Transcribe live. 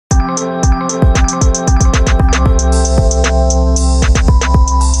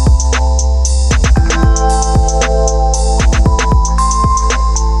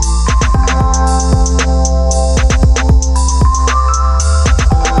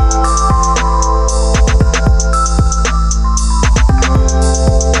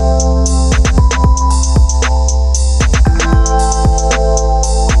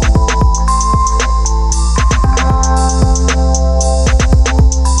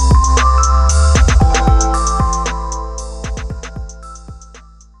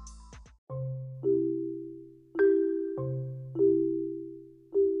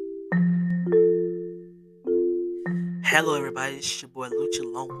Hello, everybody. It's your boy Lucha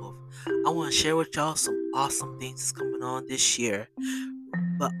Lone Wolf. I want to share with y'all some awesome things that's coming on this year.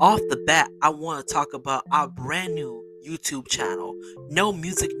 But off the bat, I want to talk about our brand new YouTube channel, No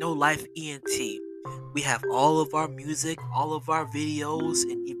Music, No Life ENT. We have all of our music, all of our videos,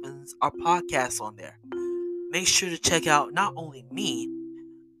 and even our podcasts on there. Make sure to check out not only me,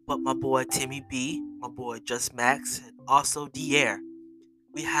 but my boy Timmy B, my boy Just Max, and also D Air.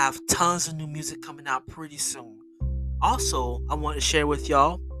 We have tons of new music coming out pretty soon. Also, I want to share with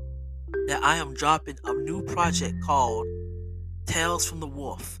y'all that I am dropping a new project called Tales from the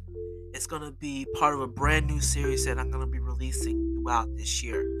Wolf. It's going to be part of a brand new series that I'm going to be releasing throughout this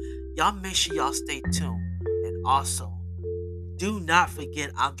year. Y'all make sure y'all stay tuned. And also, do not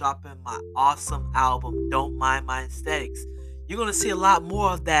forget I'm dropping my awesome album, Don't Mind My Aesthetics. You're going to see a lot more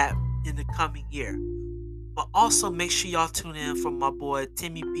of that in the coming year. But also make sure y'all tune in for my boy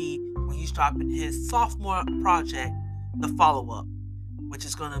Timmy B when he's dropping his sophomore project, The Follow Up, which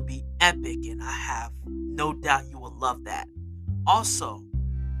is going to be epic, and I have no doubt you will love that. Also,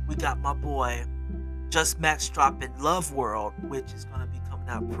 we got my boy Just Max dropping Love World, which is going to be coming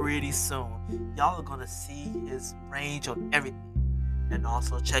out pretty soon. Y'all are going to see his range on everything. And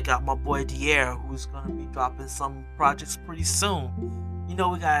also check out my boy Dier, who's going to be dropping some projects pretty soon. You know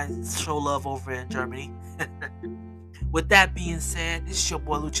we got to show love over in Germany. With that being said, this is your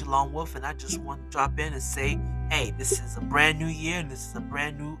boy Lucha Long Wolf, and I just want to drop in and say, hey, this is a brand new year, and this is a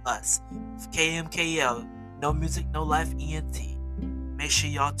brand new us. It's KMKL, No Music, No Life, ENT. Make sure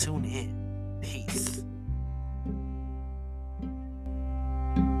y'all tune in. Peace.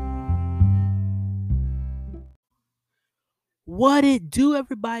 What it do,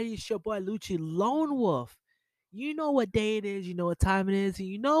 everybody? It's your boy Lucha Lone Wolf. You know what day it is, you know what time it is, and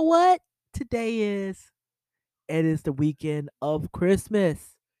you know what today is. It is the weekend of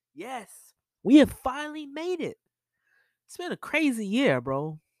Christmas. Yes, we have finally made it. It's been a crazy year,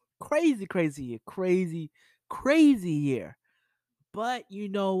 bro. Crazy, crazy year. Crazy, crazy year. But you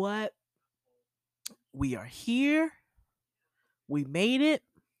know what? We are here. We made it.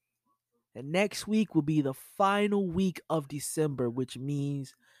 And next week will be the final week of December, which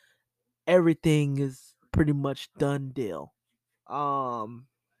means everything is pretty much done deal. Um,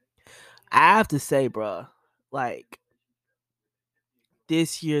 I have to say, bro, like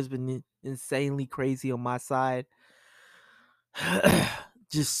this year's been insanely crazy on my side.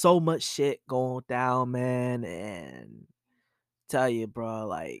 Just so much shit going down, man, and tell you, bro,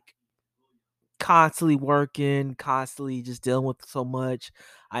 like constantly working, constantly just dealing with so much.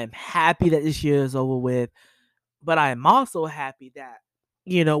 I am happy that this year is over with, but I am also happy that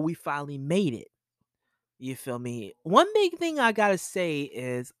we finally made it. You feel me? One big thing I gotta say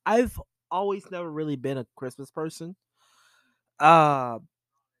is I've always never really been a Christmas person. Uh,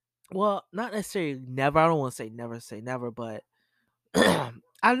 well, not necessarily never. I don't want to say never, but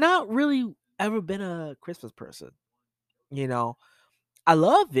I've not really ever been a Christmas person. You know, I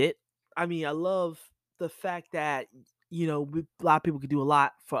love it. I mean, I love the fact that a lot of people can do a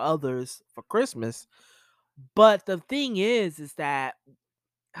lot for others for Christmas. But the thing is that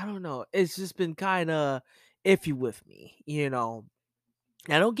I don't know. It's just been kind of iffy with me. Now,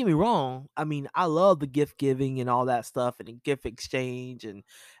 don't get me wrong. I mean, I love the gift giving and all that stuff, and the gift exchange and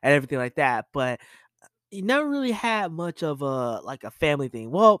everything like that. But you never really had much of a family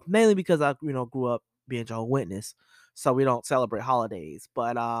thing. Well, mainly because I grew up being Jehovah's Witness, so we don't celebrate holidays.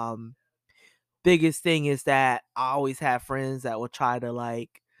 But biggest thing is that I always have friends that will try to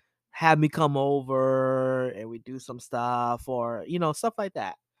like have me come over and we do some stuff or stuff like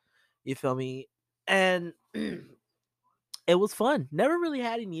that. You feel me? And it was fun. Never really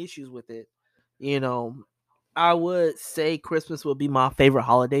had any issues with it. You know, I would say Christmas would be my favorite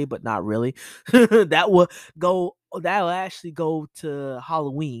holiday, but not really. That will actually go to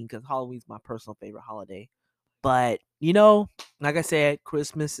Halloween because Halloween's my personal favorite holiday. But like I said,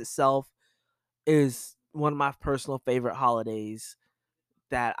 Christmas itself is one of my personal favorite holidays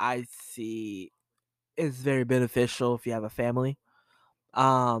that I see is very beneficial if you have a family.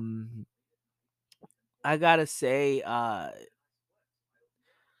 Um, I gotta say, I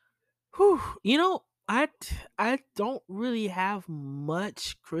don't really have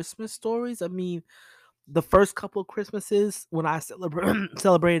much Christmas stories. I mean, the first couple of Christmases when I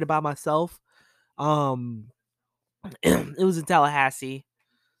celebrated by myself, um, it was in Tallahassee,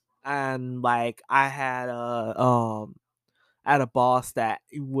 and like I had a boss that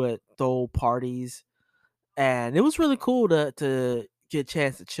would throw parties, and it was really cool to get a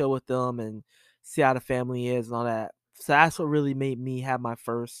chance to chill with them and see how the family is and all that. So that's what really made me have my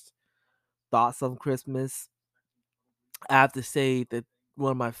first thoughts on Christmas. I have to say that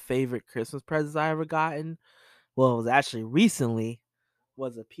one of my favorite Christmas presents I ever gotten. Well, it was actually recently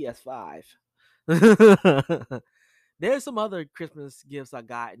was a PS5. There's some other Christmas gifts I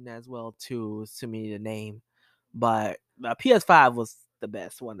gotten as well too, to me to name, but the PS5 was the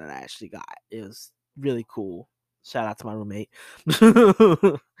best one that I actually got. It was really cool. Shout out to my roommate.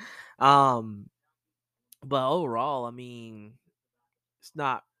 um, but overall, I mean, it's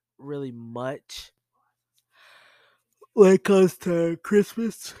not really much when it comes to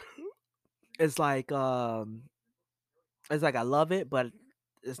Christmas. It's like I love it, but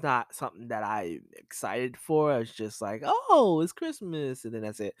it's not something that I'm excited for. It's just like, oh, it's Christmas, and then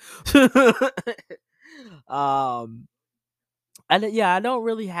that's it. um, yeah, I don't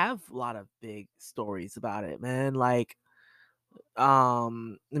really have a lot of big stories about it, man. Like, I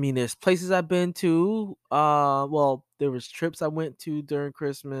mean, there's places I've been to. Well, there was trips I went to during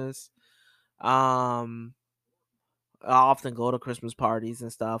Christmas. Um, I often go to Christmas parties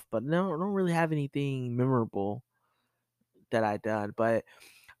and stuff, but no, I don't really have anything memorable that I done. But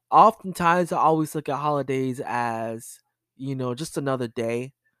oftentimes, I always look at holidays as, just another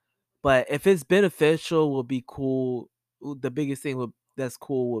day. But if it's beneficial, would be cool. The biggest thing that's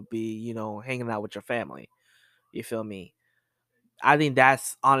cool would be, hanging out with your family. You feel me? I think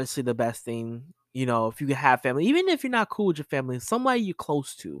that's honestly the best thing. If you can have family, even if you're not cool with your family, somebody you're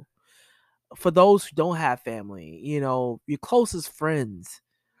close to. For those who don't have family, your closest friends.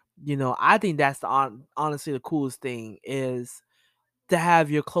 I think that's honestly the coolest thing is to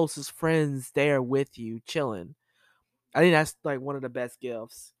have your closest friends there with you chilling. I think that's like one of the best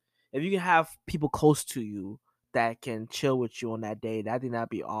gifts. If you can have people close to you that can chill with you on that day, I think that'd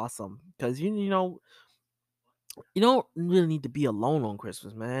be awesome. Because you don't really need to be alone on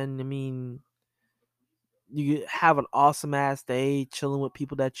Christmas, man. I mean, you have an awesome ass day chilling with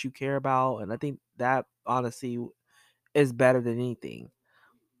people that you care about, and I think that honestly is better than anything.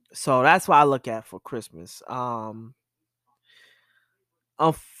 So that's what I look at for Christmas.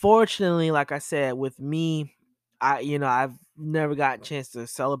 Unfortunately, like I said, with me, I've never got a chance to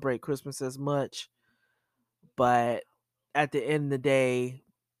celebrate Christmas as much, but at the end of the day,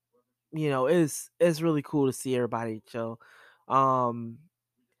 it's really cool to see everybody chill. Um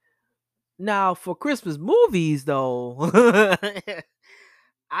Now for Christmas movies though,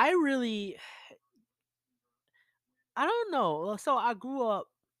 I really I don't know. So I grew up,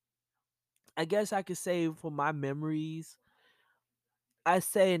 I guess I could say for my memories, I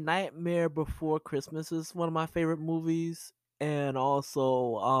say Nightmare Before Christmas is one of my favorite movies, and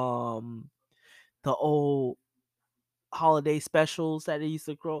also the old holiday specials that they used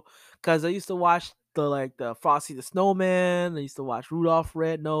to grow, because I used to watch the Frosty the Snowman. I used to watch Rudolph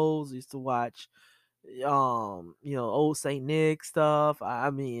Red Nose. I used to watch old Saint Nick stuff. I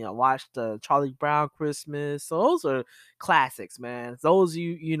mean, I watched the Charlie Brown Christmas. So those are classics, man. Those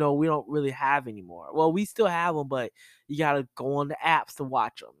we don't really have anymore. Well, we still have them, but you gotta go on the apps to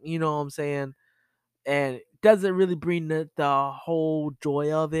watch them. You know what I'm saying? And it doesn't really bring the whole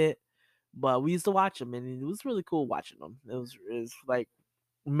joy of it. But we used to watch them, and it was really cool watching them. It was like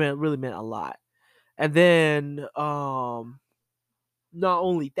really meant a lot. And then not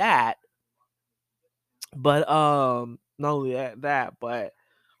only that, but not only that, but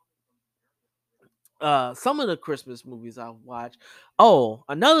some of the Christmas movies I've watched. Oh,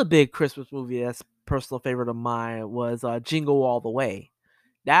 another big Christmas movie that's personal favorite of mine was Jingle All the Way.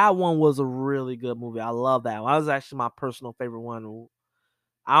 That one was a really good movie. I love that one. That was actually my personal favorite one.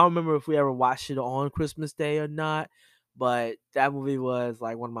 I don't remember if we ever watched it on Christmas Day or not, but that movie was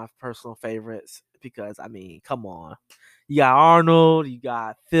like one of my personal favorites because I mean, come on. You got Arnold, you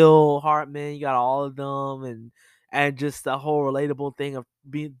got Phil Hartman, you got all of them, and just the whole relatable thing of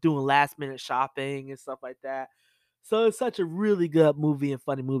being doing last minute shopping and stuff like that. So it's such a really good movie and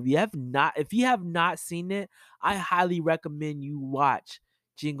funny movie. If you have not seen it, I highly recommend you watch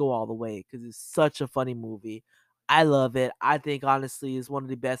Jingle All the Way because it's such a funny movie. I love it. I think honestly it's one of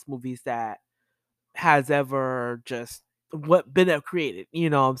the best movies that has ever just what been created. You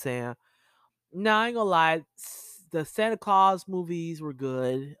know what I'm saying? No, I ain't gonna lie. The Santa Claus movies were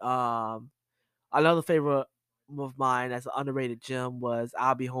good. Another favorite of mine that's an underrated gem was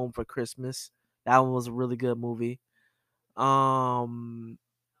I'll Be Home for Christmas. That one was a really good movie. Um,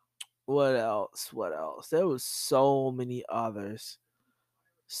 what else? What else? There was so many others.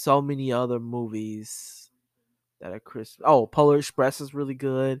 So many other movies that are Christmas. Oh, Polar Express is really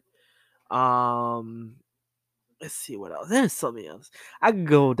good. Um, let's see what else. There's so many others. I can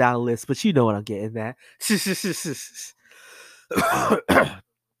go down a list, but you know what I'm getting at.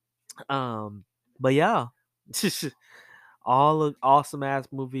 um, but yeah, all of awesome ass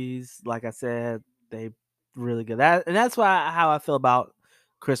movies. Like I said, they really good. That's why how I feel about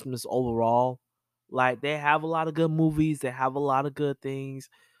Christmas overall. Like they have a lot of good movies, they have a lot of good things,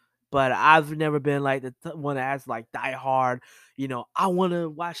 but I've never been like the one that has like Die Hard. I want to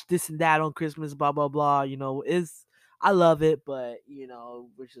watch this and that on Christmas, blah blah blah. Is I love it, but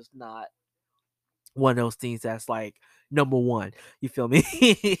it's just not one of those things that's like number one. You feel me?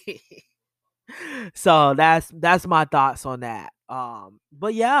 So that's my thoughts on that.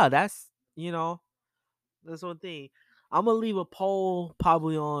 But yeah, that's one thing. I'm gonna leave a poll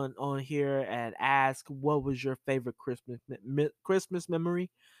probably on here and ask what was your favorite Christmas memory.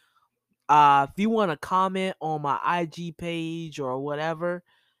 If you want to comment on my IG page or whatever,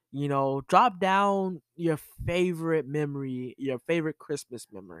 drop down your favorite memory, your favorite Christmas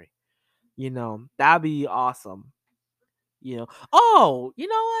memory. That'd be awesome. Oh, you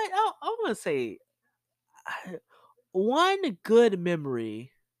know what? I want to say one good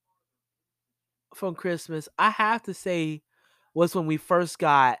memory from Christmas, I have to say, was when we first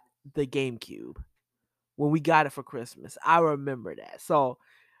got the GameCube. When we got it for Christmas, I remember that. So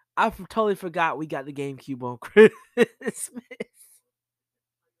totally forgot we got the GameCube on Christmas.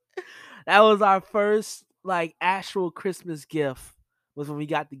 That was our first like actual Christmas gift. Was when we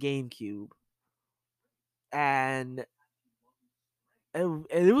got the GameCube, and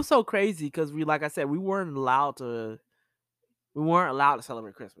it was so crazy because like I said, we weren't allowed to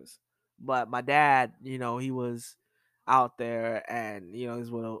celebrate Christmas. But my dad, he was out there, and he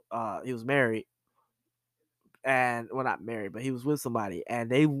was married, and well, not married, but he was with somebody,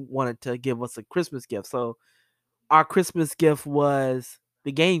 and they wanted to give us a Christmas gift. So our Christmas gift was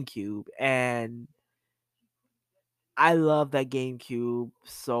the GameCube, and I love that GameCube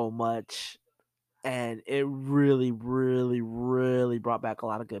so much, and it really, really, really brought back a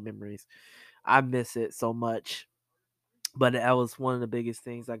lot of good memories. I miss it so much, but that was one of the biggest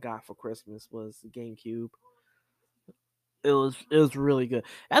things I got for Christmas was the GameCube. It was really good.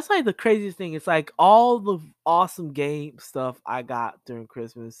 That's like the craziest thing. It's like all the awesome game stuff I got during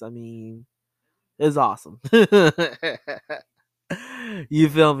Christmas. I mean, it's awesome. You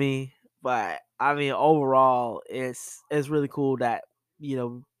feel me? But I mean, overall, it's really cool that you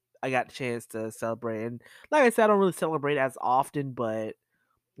know I got the chance to celebrate. And like I said, I don't really celebrate as often, but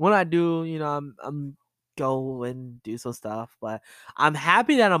when I do, I'm go and do some stuff. But I'm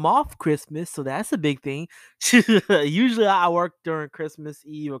happy that I'm off Christmas, so that's a big thing. Usually I work during Christmas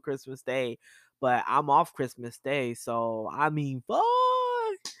Eve or Christmas Day, but I'm off Christmas Day, so I mean, fuck,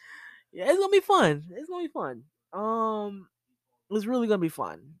 yeah, it's gonna be fun. It's gonna be fun. It's really gonna be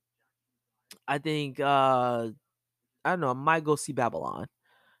fun. I think I don't know. I might go see Babylon.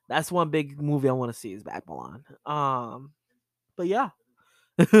 That's one big movie I want to see is Babylon. But yeah,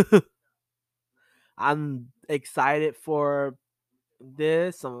 I'm excited for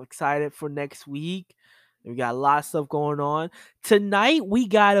this. I'm excited for next week. We got a lot of stuff going on. Tonight we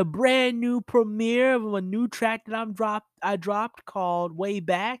got a brand new premiere of a new track that I dropped called Way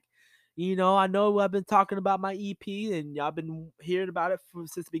Back. I know I've been talking about my EP and y'all been hearing about it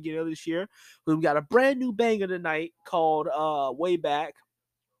since the beginning of this year. But we got a brand new banger tonight called Way Back.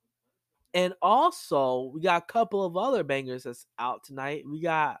 And also, we got a couple of other bangers that's out tonight. We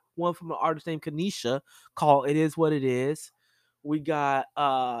got one from an artist named Kanisha called It Is What It Is. We got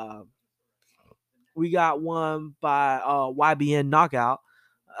one by YBN Knockout.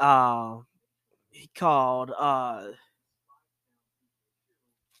 He called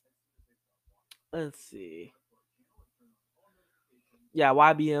let's see. Yeah,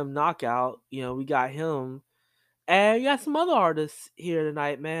 YBM Knockout. We got him. And we got some other artists here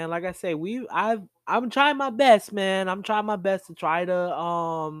tonight, man. Like I say, I'm trying my best, man. I'm trying my best to try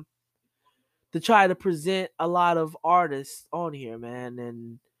to present a lot of artists on here, man.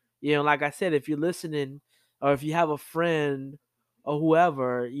 And like I said, if you're listening or if you have a friend or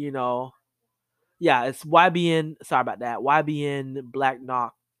whoever, yeah, it's YBN. Sorry about that. YBN Black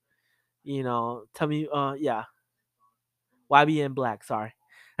Knock. Tell me, yeah, YBN Black. Sorry,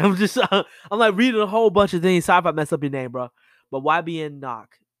 I'm like reading a whole bunch of things. Sorry if I mess up your name, bro. But YBN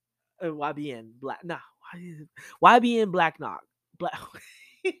Knock, YBN Black. Nah, YBN Black Knock. Black.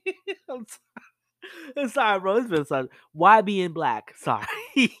 I'm sorry, bro. It's been sorry. YBN Black. Sorry.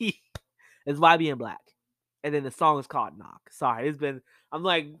 It's YBN Black. And then the song is called Knock. Sorry. I'm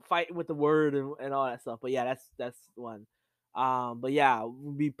like fighting with the word and all that stuff. But yeah, that's one. But yeah,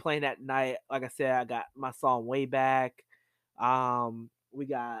 we'll be playing that night. Like I said, I got my song Way Back. We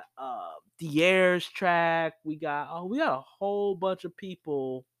got the Airs track. We got a whole bunch of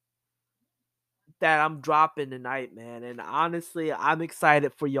people that I'm dropping tonight, man. And honestly, I'm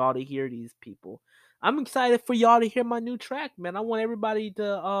excited for y'all to hear these people. I'm excited for y'all to hear my new track, man. I want everybody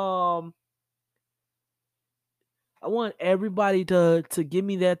I want everybody to give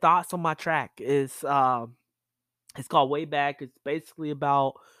me their thoughts on my track. It's called Way Back. It's basically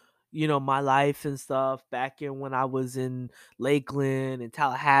about, my life and stuff back in when I was in Lakeland and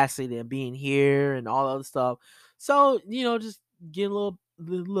Tallahassee and being here and all other stuff. So, just getting a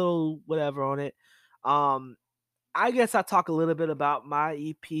little whatever on it. Um, I guess I talk a little bit about my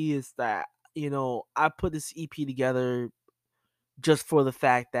EP is that, I put this EP together just for the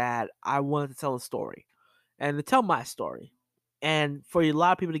fact that I wanted to tell a story and to tell my story and for a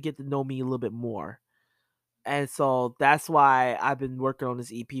lot of people to get to know me a little bit more. And so that's why I've been working on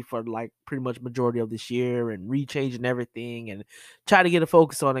this EP for like pretty much majority of this year and rechanging everything and try to get a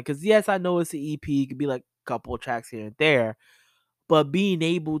focus on it. Cause yes, I know it's an EP, it could be like a couple of tracks here and there, but being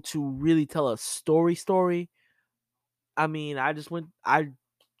able to really tell a story, I mean, I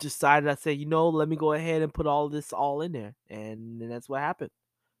decided, I said, let me go ahead and put all this all in there. And then that's what happened.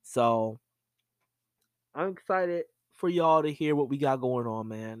 So I'm excited for y'all to hear what we got going on,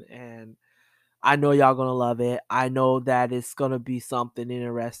 man. And I know y'all gonna love it. I know that it's gonna be something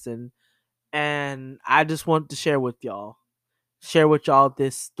interesting. And I just want to share with y'all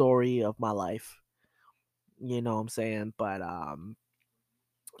this story of my life. You know what I'm saying? But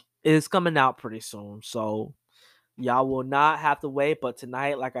it's coming out pretty soon. So y'all will not have to wait. But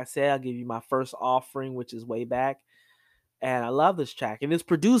tonight, like I said, I'll give you my first offering, which is Way Back. And I love this track. And it's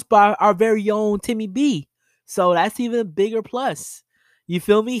produced by our very own Timmy B. So that's even a bigger plus. You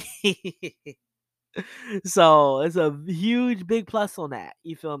feel me? So it's a huge big plus on that.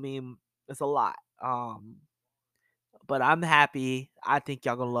 You feel me? It's a lot. But I'm happy. I think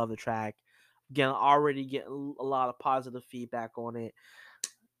y'all gonna love the track. Again, already getting a lot of positive feedback on it.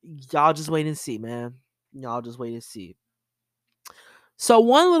 Y'all just wait and see, man. Y'all just wait and see. So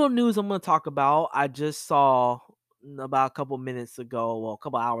one little news I'm gonna talk about, I just saw about a couple minutes ago, well, a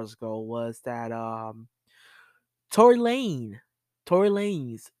couple hours ago, was that Tory Lane, Tory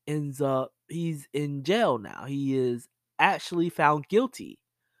Lanez ends up he's in jail now. He is actually found guilty,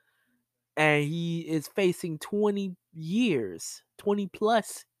 and he is facing 20 years, 20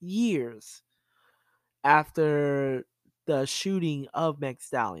 plus years after the shooting of Meg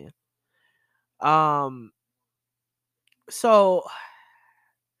Stallion. Um, so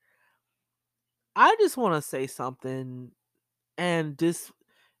I just want to say something, and this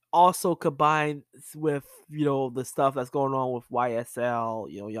also combined with the stuff that's going on with YSL,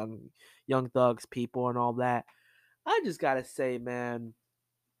 young thugs people and all that. I just gotta say, man,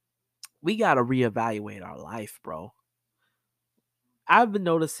 we gotta reevaluate our life, bro. I've been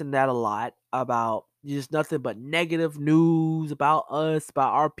noticing that a lot about just nothing but negative news about us,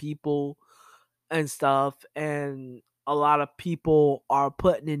 about our people and stuff. And a lot of people are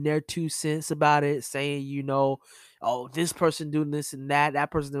putting in their 2 cents about it, saying, oh, this person doing this and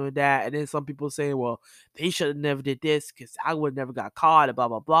that person doing that. And then some people saying, well, they should have never did this because I would never got caught and blah,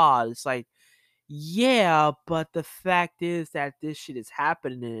 blah, blah. It's like, yeah, but the fact is that this shit is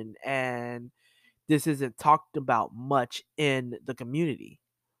happening and this isn't talked about much in the community.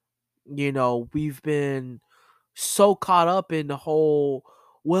 We've been so caught up in the whole,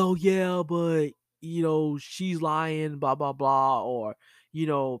 well, yeah, but she's lying, blah blah blah, or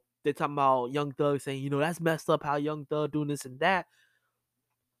they're talking about Young Thug saying, that's messed up how Young Thug doing this and that.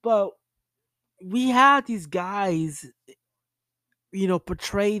 But we have these guys,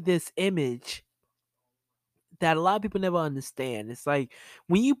 portray this image that a lot of people never understand. It's like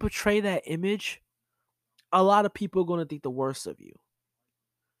when you portray that image, a lot of people are gonna think the worst of you.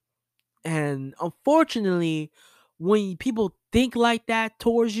 And unfortunately, when people think like that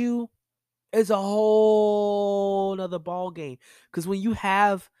towards you, it's a whole nother ball game. Because when you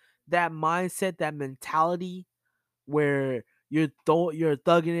have that mindset, that mentality, where you're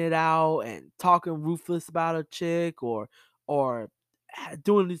thugging it out and talking ruthless about a chick, or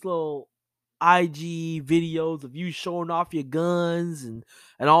doing these little IG videos of you showing off your guns and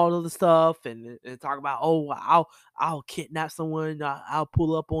all of the stuff, and talk about, oh, I'll kidnap someone, I'll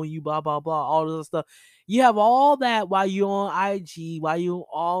pull up on you, blah blah blah, all this stuff. You have all that while you're on IG, while you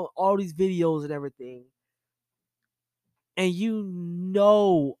all these videos and everything, and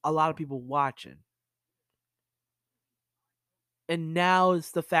a lot of people watching. And now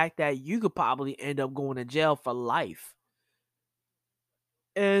it's the fact that you could probably end up going to jail for life.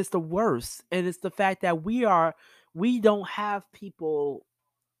 And it's the worst. And it's the fact that we don't have people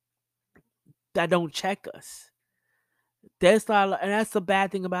that don't check us. That's not, and that's the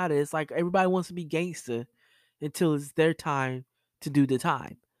bad thing about it. It's like everybody wants to be gangster until it's their time to do the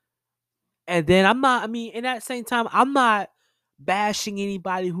time. And then I mean, in that same time, I'm not bashing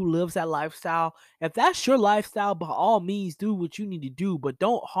anybody who lives that lifestyle. If that's your lifestyle, by all means, do what you need to do, but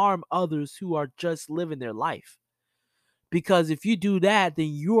don't harm others who are just living their life. Because if you do that, then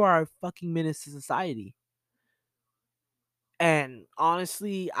you are a fucking menace to society. And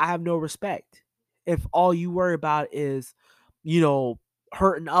honestly, I have no respect if all you worry about is,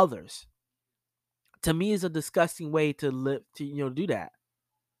 hurting others. To me, it's a disgusting way to live to do that.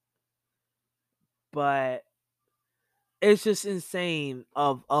 But it's just insane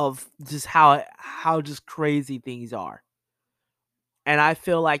of just how just crazy things are. And I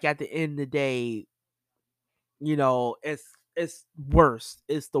feel like at the end of the day, it's worse.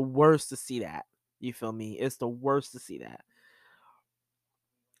 It's the worst to see that. You feel me? It's the worst to see that.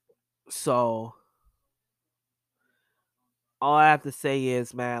 So all I have to say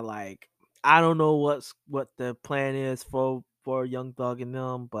is, man, like I don't know what the plan is for Young Thug and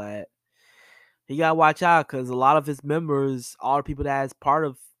them, but he gotta watch out because a lot of his members, all the people that is part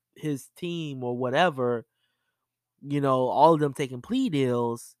of his team or whatever, all of them taking plea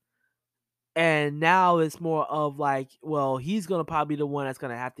deals. And now it's more of like, well, he's gonna probably be the one that's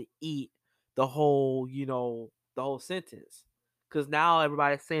gonna have to eat the whole sentence. Cause now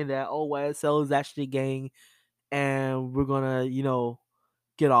everybody's saying that, oh, YSL is actually a gang and we're gonna,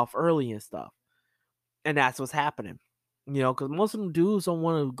 get off early and stuff. And that's what's happening. Because most of them dudes don't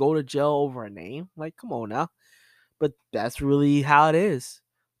want to go to jail over a name. Like, come on now. But that's really how it is.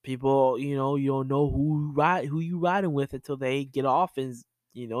 People, you don't know who you riding with until they get off, and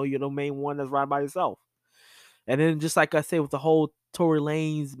you're the main one that's riding by yourself. And then just like I said with the whole Tory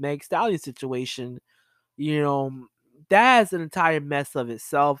Lanez Meg Stallion situation, you know, that's an entire mess of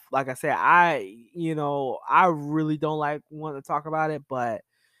itself. Like I said, I really don't like wanting to talk about it, but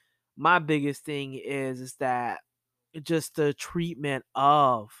my biggest thing is that just the treatment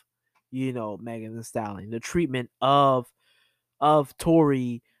of Megan Thee Stallion, the treatment of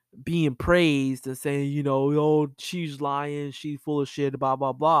Tory being praised and saying, oh, she's lying, she's full of shit, blah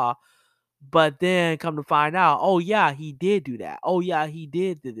blah blah. But then come to find out, oh yeah, he did do that. Oh yeah, he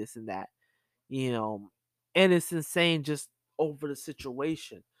did do this and that. You know, and it's insane just over the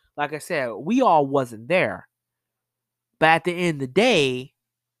situation. Like I said, we all wasn't there. But at the end of the day,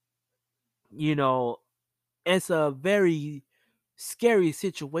 you know, it's a very scary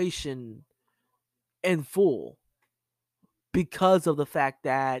situation in full because of the fact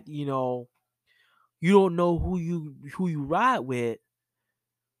that, you don't know who you ride with,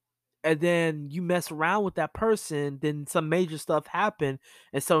 and then you mess around with that person, then some major stuff happened,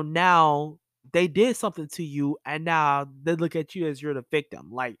 and so now they did something to you, and now they look at you as you're the victim,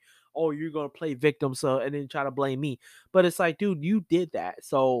 like, oh, you're gonna play victim, so and then try to blame me. But it's like, dude, you did that,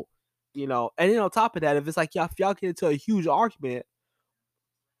 so and then on top of that, if it's like if y'all get into a huge argument,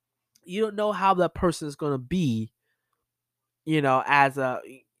 you don't know how that person is gonna be, as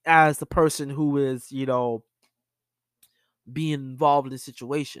the person who is being involved in the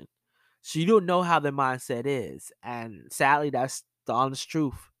situation. So you don't know how their mindset is. And sadly, that's the honest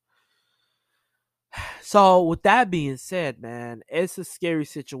truth. So with that being said, man, it's a scary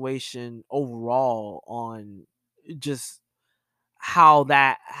situation overall on just how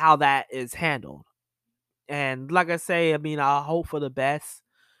that is handled. And like I say, I mean, I hope for the best,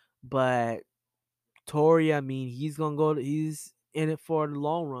 but Tory, I mean, he's in it for the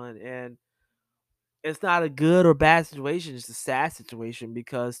long run, and it's not a good or bad situation, it's a sad situation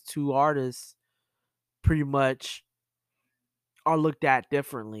because two artists pretty much are looked at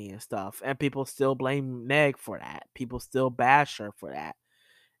differently and stuff. And people still blame Meg for that. People still bash her for that.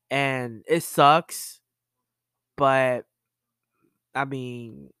 And it sucks, but I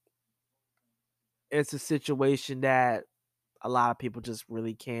mean, it's a situation that a lot of people just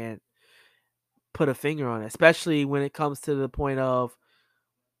really can't put a finger on, especially when it comes to the point of,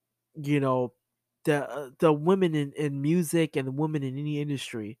 you know, the women in music and the women in any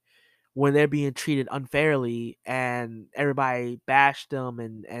industry when they're being treated unfairly and everybody bash them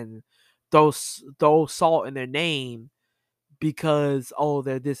and throw salt in their name because, oh,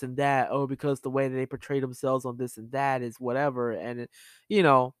 they're this and that, or because the way that they portray themselves on this and that is whatever, and you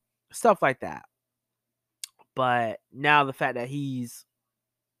know stuff like that. But now the fact that he's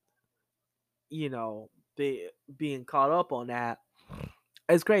you know being caught up on that,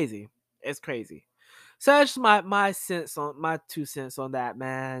 it's crazy. It's crazy. So that's just my sense on my 2 cents on that,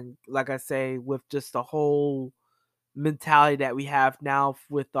 man. Like I say, with just the whole mentality that we have now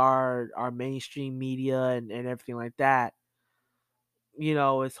with our mainstream media and everything like that,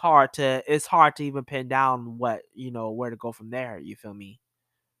 it's hard to even pin down what where to go from there. You feel me?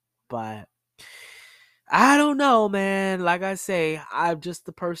 But I don't know, man. Like I say, I'm just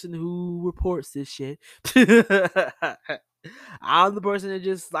the person who reports this shit. I'm the person that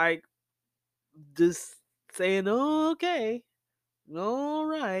just saying, oh, okay, all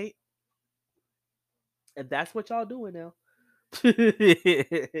right, and that's what y'all doing now.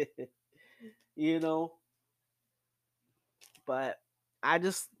 you know, but I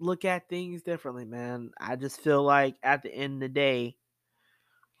just look at things differently, man. I just feel like at the end of the day,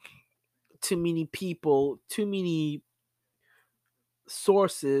 too many people, too many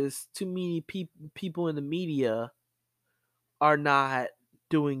sources, too many people in the media are not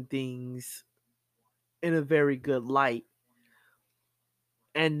doing things in a very good light.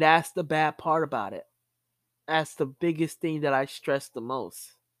 And that's the bad part about it. That's the biggest thing that I stress the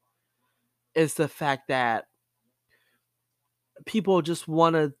most is the fact that people just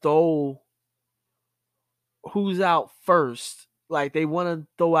want to throw who's out first. Like they want to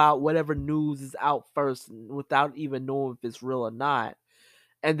throw out whatever news is out first without even knowing if it's real or not.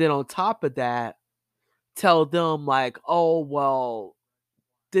 And then on top of that, tell them like, "Oh, well,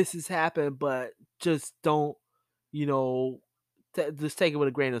 this has happened, but just don't, you know, just take it with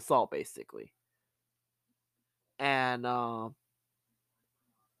a grain of salt basically." And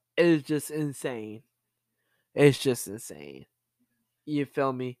it's just insane. It's just insane. You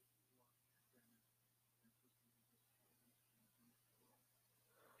feel me?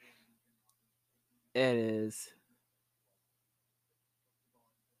 It is.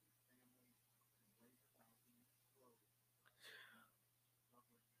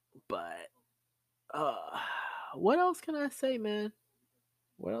 But uh what else can I say, man?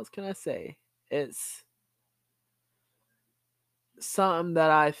 What else can I say? It's something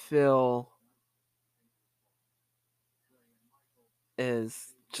that I feel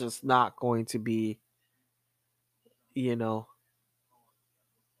is just not going to be, you know,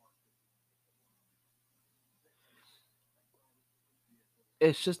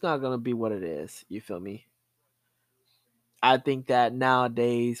 it's just not going to be what it is. You feel me? I think that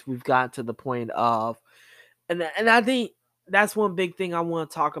nowadays we've gotten to the point of, and I think that's one big thing I want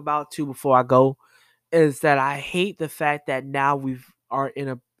to talk about too before I go is that I hate the fact that now we've are in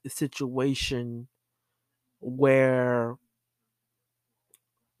a situation where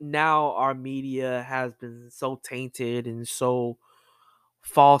now our media has been so tainted and so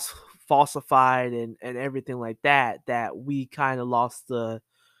false falsified and everything like that that we kind of lost the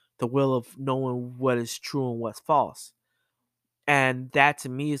will of knowing what is true and what's false. And that to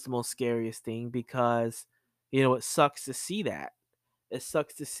me is the most scariest thing because it sucks to see that. It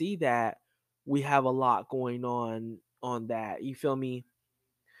sucks to see that we have a lot going on that. You feel me?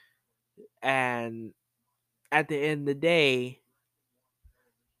 And at the end of the day,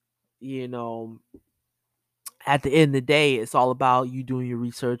 you know, at the end of the day, it's all about you doing your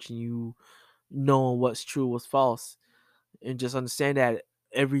research and you knowing what's true, what's false, and just understand that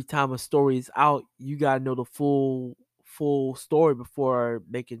every time a story is out, you gotta know the full story before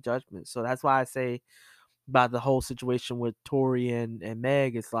making judgments. So that's why I say about the whole situation with Tori and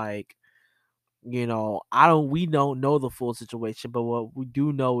Meg, it's like, I don't we don't know the full situation, but what we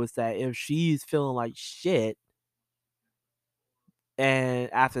do know is that if she's feeling like shit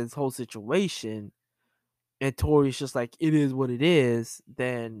and after this whole situation and Tori's just like it is what it is,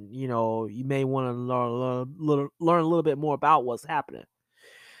 then you may want to learn a little bit more about what's happening.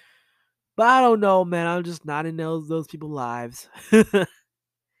 But I don't know, man. I'm just not in those people's lives.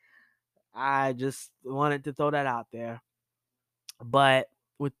 I just wanted to throw that out there. But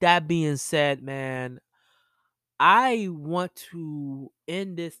with that being said, man, I want to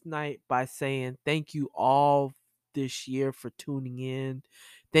end this night by saying thank you all this year for tuning in.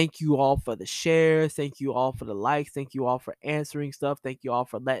 Thank you all for the shares. Thank you all for the likes. Thank you all for answering stuff. Thank you all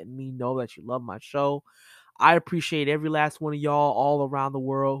for letting me know that you love my show. I appreciate every last one of y'all all around the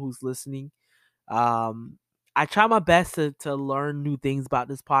world who's listening. Um, I try my best to learn new things about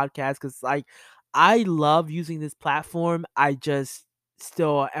this podcast because like I love using this platform. I just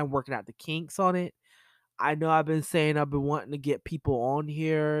still am working out the kinks on it. I know I've been saying I've been wanting to get people on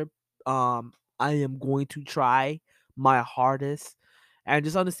here. I am going to try my hardest. And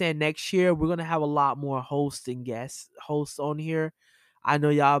just understand next year we're gonna have a lot more hosts and guests hosts on here. I know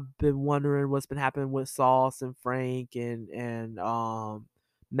y'all been wondering what's been happening with Sauce and Frank and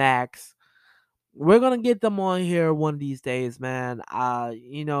Max. We're gonna get them on here one of these days, man.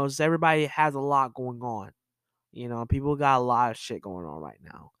 Just everybody has a lot going on. People got a lot of shit going on right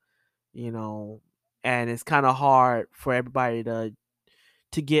now. You know, and it's kind of hard for everybody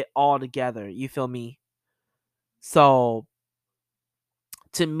to get all together. You feel me? So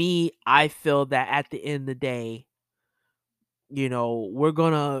to me, I feel that at the end of the day, we're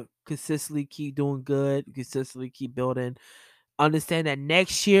gonna consistently keep doing good, consistently keep building. Understand that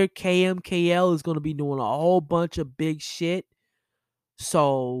next year KMKL is gonna be doing a whole bunch of big shit.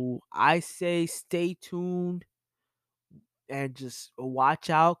 So I say stay tuned and just watch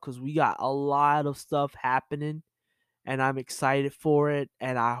out because we got a lot of stuff happening and I'm excited for it,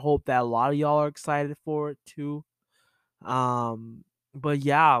 and I hope that a lot of y'all are excited for it too. But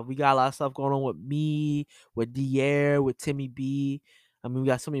yeah, we got a lot of stuff going on with me, with Dier, with Timmy B. I mean, we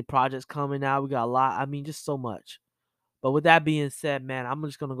got so many projects coming out. We got a lot. I mean, just so much. But with that being said, man, I'm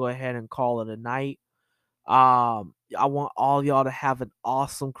just gonna go ahead and call it a night. I want all y'all to have an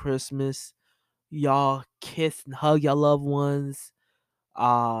awesome Christmas. Y'all kiss and hug your loved ones.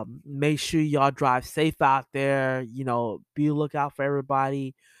 Make sure y'all drive safe out there. You know, be a lookout for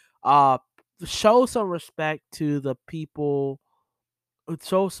everybody. Uh, show some respect to the people.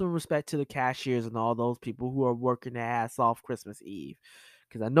 Show some respect to the cashiers and all those people who are working their ass off Christmas Eve.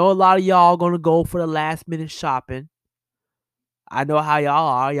 Because I know a lot of y'all gonna go for the last minute shopping. I know how y'all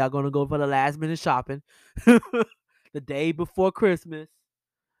are. Y'all gonna go for the last minute shopping the day before Christmas.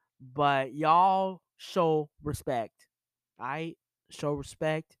 But y'all show respect. Alright? Show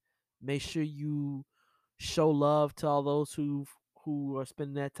respect. Make sure you show love to all those who are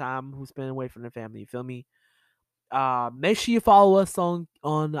spending that time, who spend away from their family. You feel me? Make sure you follow us on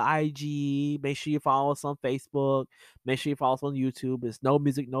the IG. Make sure you follow us on Facebook. Make sure you follow us on YouTube. It's No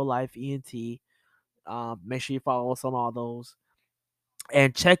Music, No Life, ENT. Make sure you follow us on all those.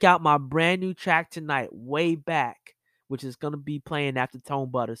 And check out my brand new track tonight, Way Back, which is gonna be playing after Tone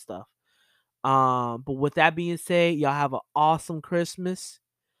Butter stuff. But with that being said, y'all have an awesome Christmas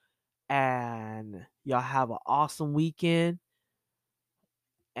and y'all have an awesome weekend.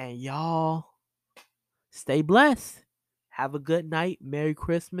 And y'all stay blessed. Have a good night. Merry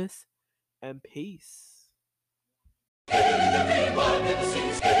Christmas and peace.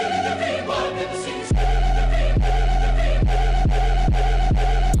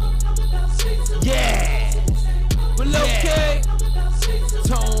 Yeah, well okay,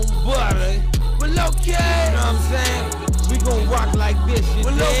 Tone Butter, well okay, you know what I'm saying? We gon' rock like this, you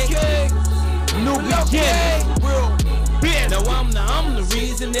well dig? Okay, new beginnings, real business. Now I'm the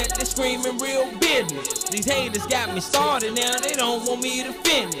reason that they screaming real business. These haters got me started, now they don't want me to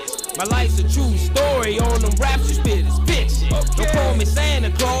finish. My life's a true story, all them raps you spit is fiction. Okay. Don't call me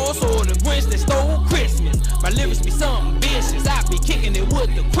Santa Claus or the Grinch that stole Christmas. My lyrics be something vicious, I be kicking it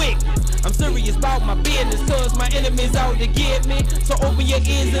with the quickness. I'm serious about my business, cause my enemies out to get me. So open your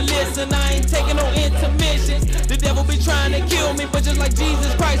ears and listen, I ain't taking no intermissions. The devil be trying to kill me, but just like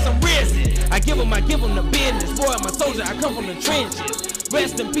Jesus Christ, I'm risen. I give him the business. Boy, I'm a soldier, I come from the trenches.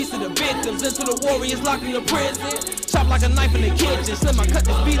 Rest in peace to the victims, and to the warriors locked in the prison. Chop like a knife in the kitchen, slim I cut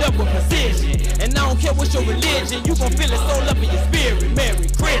this beat up with precision. And I don't care what's your religion, you gon' feel it soul up in your spirit. Merry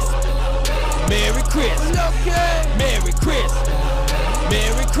Christmas, Merry Christmas, okay. Merry Christmas,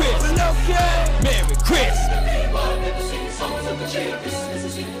 Merry Christmas, okay. Merry Christmas.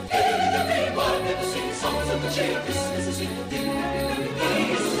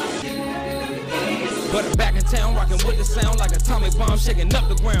 But I'm back in town, rocking with the sound like atomic bomb, shaking up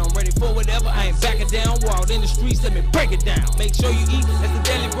the ground. Ready for whatever, I ain't backing down. Wild in the streets, let me break it down. Make sure you eat, that's the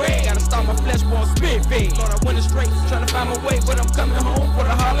daily bread. Gotta start my flesh born spirit fade. Thought I went astray, trying to find my way, but I'm coming home for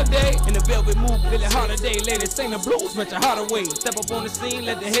the holiday. In the velvet move, Billie Holiday. Ladies sing the blues, Richard Hardaway. Step up on the scene,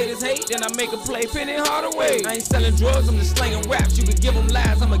 let the haters hate, then I make a play, Penny Hardaway. I ain't selling drugs, I'm just slanging raps. You can give them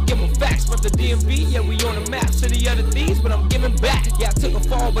lies, I'ma give them facts. Rep the DMV, yeah, we on the map. City of the thieves, but I'm giving back. Yeah, I took a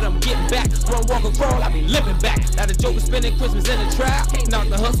fall, but I'm getting back. Run, walk, or crawl, I be living back. Now the joke is spending Christmas in the trap. Hating out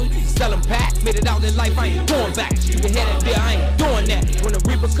the hustle, you sell them packs. Made it out in life, I ain't going back. You can head it there, I ain't doing that. When the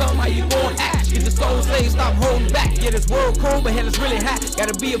reaper come, how you gon' act? Get the soul saved, stop holding back. Yeah, this world cold, but hell is really hot.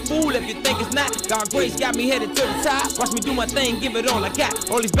 Gotta be a fool if you think it's not. God grace got me headed to the top. Watch me do my thing, give it all I got.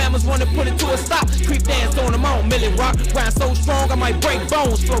 All these bammers wanna put it to a stop. Creep dance on them on, Millie Rock. Grind so strong, I might break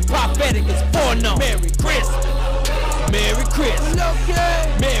bones. Flow prophetic, it's foreknown. Merry Christmas, Merry Christmas, okay.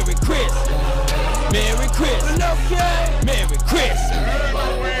 Merry Christmas, Merry Christmas, okay. Merry Christmas.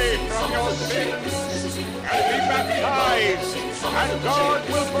 Turn away from your sins and be baptized, and God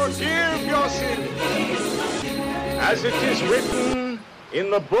will forgive your sins. As it is written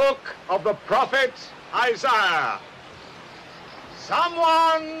in the book of the prophet Isaiah,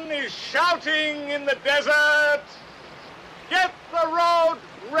 someone is shouting in the desert, "Get the road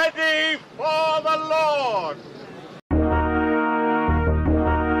ready for the Lord."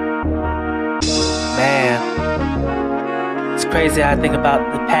 Man, it's crazy how I think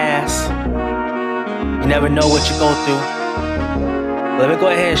about the past. You never know what you go through. Let me go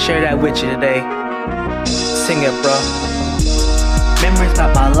ahead and share that with you today. Sing it, bro. Memories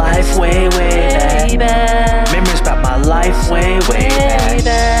about my life way, way back. Memories about my life way, way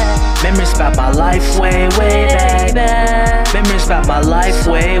back. Memories about my life way, way back. Memories about my life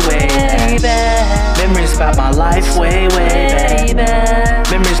way, way back. Memories about my life way, way back.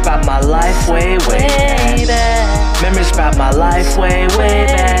 Memories about my life way, way back. Memories about my life way, way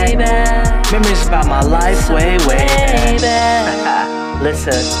back. Memories about my life way, way back.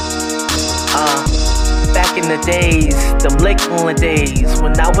 Listen, back in the days, them Lakeland days,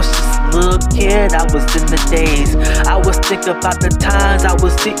 when I was just a little kid, I was in the days. I was thinking about the times I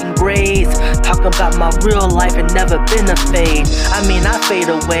was getting grades, talking about my real life and never been a fade. I mean, I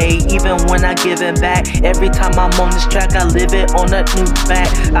fade away even when I give it back. Every time I'm on this track, I live it on a new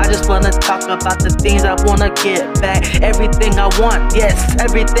fact. I just wanna talk about the things I wanna get back. Everything I want, yes,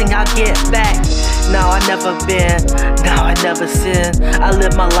 everything I get back. Now I never been, now I never sin. I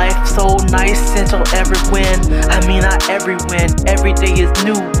live my life so nice until every win. I mean, not every win, every day is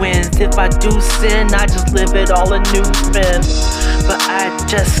new wins. If I do sin, I just live it all a new spin. But I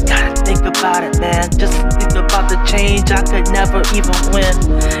just gotta think about it, man. Just think about the change I could never even win.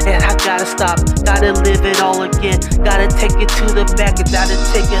 And I gotta stop, gotta live it all again. Gotta take it to the back, and gotta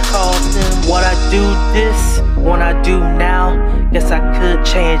take it all in. What I do this, what I do now, guess I could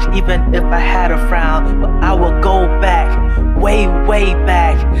change even if I had a frown. But I will go back, way, way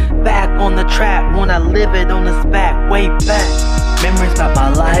back. Back on the track when I live it on this back, way back. Memories about my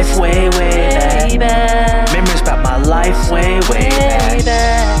life way, way back. Memories about my life way, way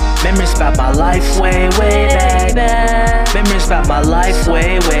back. Memories about my life way, way back. Memories about my life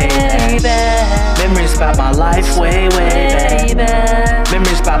way, way back. Memories about my life way, way back.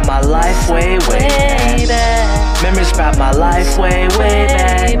 Memories about my life way, way back. Memories about my life way, way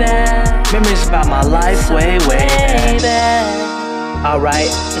back. Memories about my life way, way back. Alright.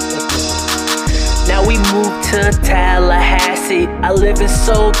 Now we moved to Tallahassee. I living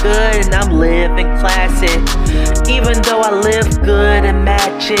so good and I'm living classy. Even though I live good and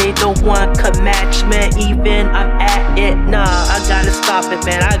match it, no one could match me, even I'm at it. Nah, I gotta stop it,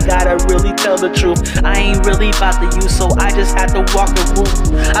 man, I gotta really tell the truth. I ain't really about the youth, so I just had to walk the room.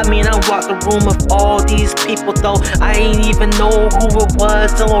 I mean, I walked the room of all these people though. I ain't even know who it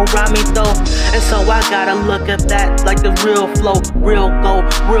was till around me though. And so I gotta look at that like the real flow, real go,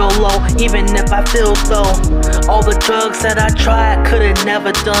 real low. Even if I feel though, all the drugs that I tried could've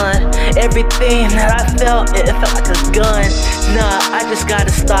never done. Everything that I felt, it felt like a gun. Nah, I just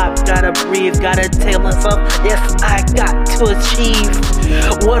gotta stop, gotta breathe, gotta tell myself, yes, I got to achieve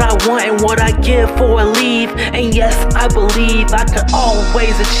what I want and what I give for a leave. And yes, I believe I could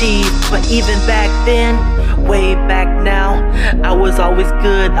always achieve. But even back then, way back now, I was always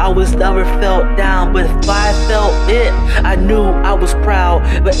good, I was never felt down. But if I felt it, I knew I was proud.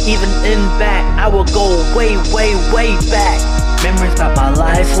 But even in back, I will go way, way, way back. Memories about my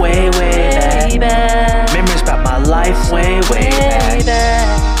life way, way back. Memories about my life way, way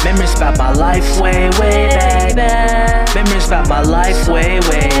back. Memories about my life way, way back. Memories about my life way,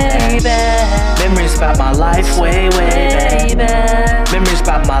 way back. Memories about my life way, way back. Memories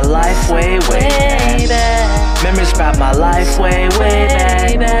about my life way, way back. Memories about my life way, way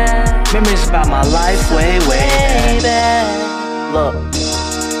back. Memories about my life way, way back. Look,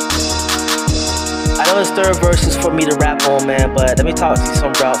 I know this third verse is for me to rap on, man, but let me talk to you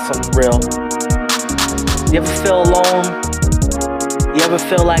something real. You ever feel alone? You ever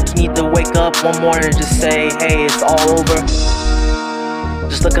feel like you need to wake up one morning and just say, hey, it's all over?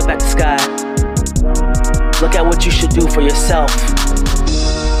 Just look up at the sky. Look at what you should do for yourself.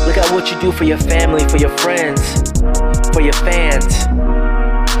 Look at what you do for your family, for your friends, for your fans.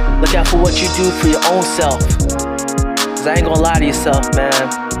 Look out for what you do for your own self. Cause I ain't gonna lie to yourself, man.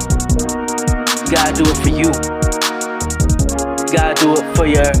 You gotta do it for you. You gotta do it for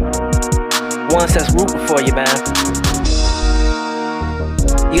your ones that's rooting for you, man.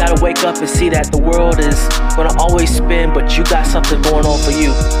 You gotta wake up and see that the world is gonna always spin, but you got something going on for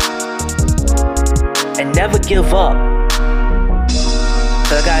you. And never give up.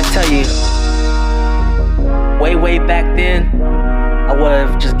 Cause I gotta tell you, way back then, I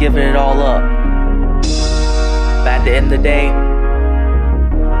would've just given it all up. But at the end of the day,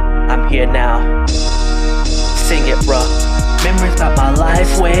 I'm here now. Sing it, bruh. Memories about my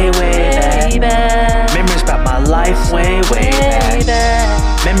life way, way back. Memories about my life way, way back.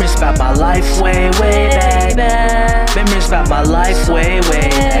 Memories about my life way, way back. Memories about my life way,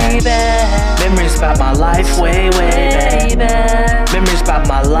 way back. Memories about my life way, way back. Memories about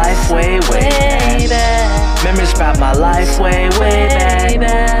my life way, way back. Memories about my life way, way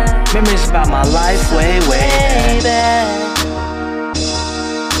back. Memories about my life way, way back.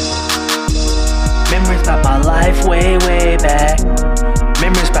 Memories about my life way, way back.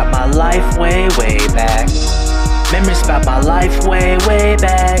 Memories about my life way, way back. Memories about my life way, way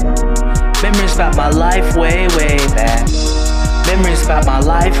back. Memories about my life way, way back. Memories about my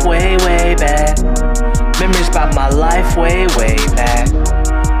life way, way back. Memories about my life way, way back.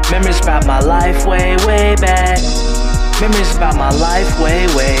 Memories about my life way, way back. Memories about my life way,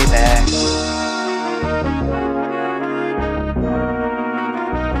 way back.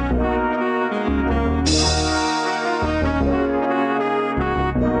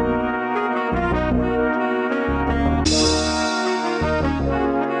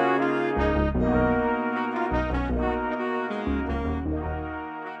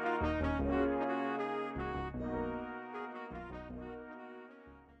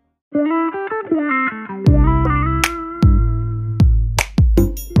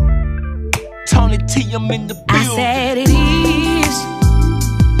 Tony T, I'm in the building. I said it is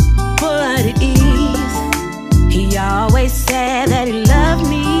what it is. He always said that he loved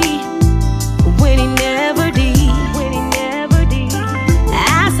me when he never did.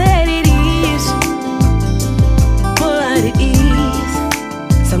 I said it is what it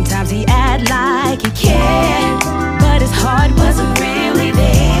is. Sometimes he act like he cared, but his heart wasn't really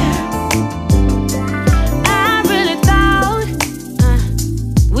there. I really thought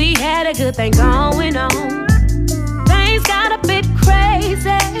we had a good thing going on. Things got a bit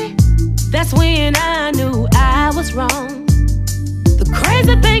crazy. That's when I knew I was wrong. The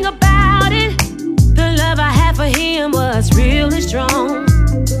crazy thing about it, the love I had for him was really strong.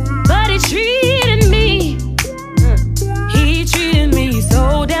 But he treated me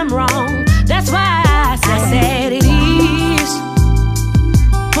so damn wrong. That's why I said it is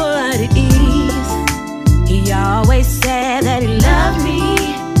what it is. He always said that he loved me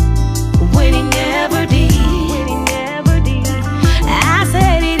when he never did. I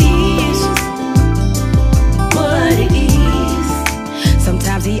said it is what it is.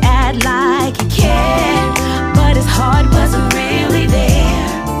 Sometimes he act like he cared, but his heart wasn't really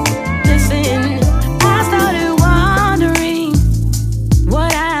there. Listen, I started wondering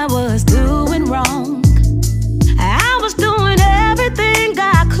what I was doing wrong. I was doing everything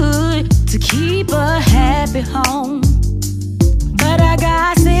I could to keep a happy home. But I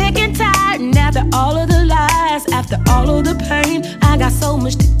got sick and tired, and after all of the lies, after all of the pain, I got so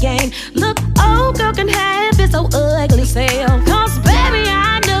much to gain. Look, old girl can have it so ugly self, 'cause baby,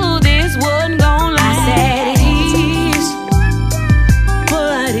 I knew this wasn't gonna last. I said it is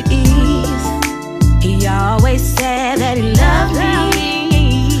what it is. He always said that he loved me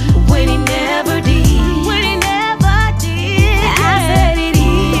when he never did. I said it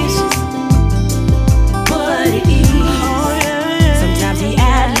is what it is. Sometimes he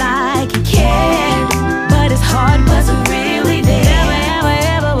act like he cared, but his heart wasn't really there.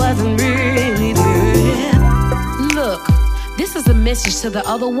 Never wasn't really there. Look, this is a message to the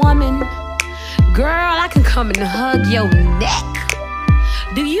other woman. Girl, I can come and hug your neck.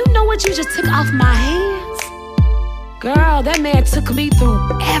 Do you know what you just took off my hands? Girl, that man took me through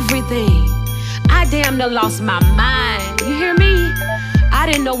everything. I damn near lost my mind. You hear me? I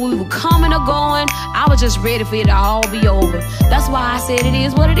didn't know we were coming or going. I was just ready for it to all be over. That's why I said it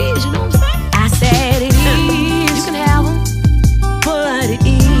is what it is, you know what I'm saying? I said it is. You can have him, but it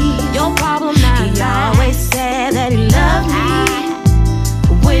is your problem now. He always said that he loved me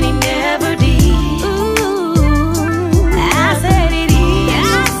when he never did. Ooh, I said it is.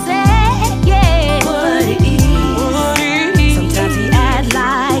 I said, yeah, what it is. Sometimes he act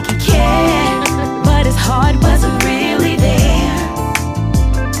like he cared, but his heart wasn't really there.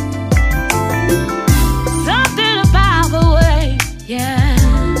 Something about the way, yeah,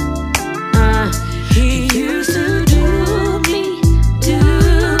 he used to do me.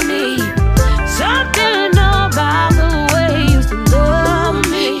 Something about the way he used to love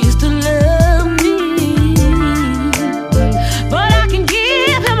me. But I can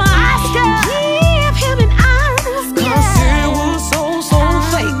give him an Oscar, 'cause it was so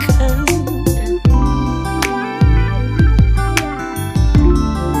fake.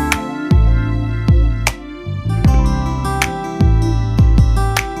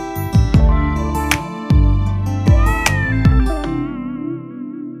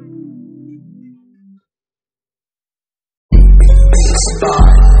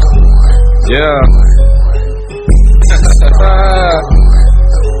 Yeah.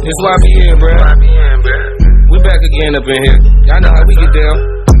 It's YBN, bruh. We back again up in here. Y'all know how we get down.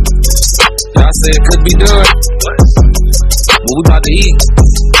 Y'all said it could be done. Well, we about to eat.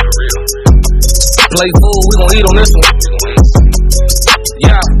 Play food, we gon' eat on this one.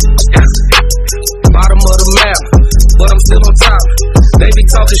 Yeah. Bottom of the map, but I'm still on top. They be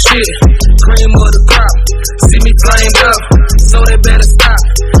talking shit, cream of the crop. See me flamed up, so they better stop.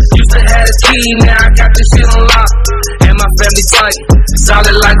 Used to have a key, now I got this shit on lock. And my family tight,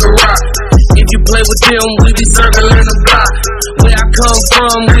 solid like a rock. If you play with them, we be circling the block. We come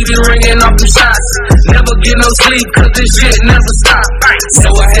from, we be ringing off them shots. Never get no sleep, cause this shit never stop. So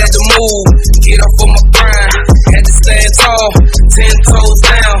I had to move, get off of my grind. Had to stand tall, 10 toes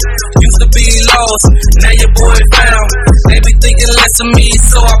down. Used to be lost, now your boy found. They be thinking less of me,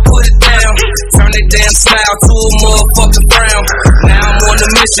 so I put it down. Turn that damn smile to a motherfucking frown. Now I'm on a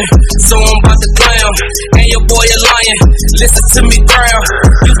mission, so I'm about to clown. And your boy a lion, listen to me ground.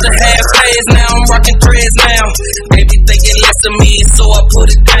 Used to have plays, now I'm rocking dreads now. They be thinking less of me, so I put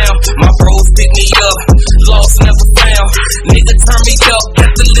it down. My bros pick me up, lost never found. Nigga turn me up,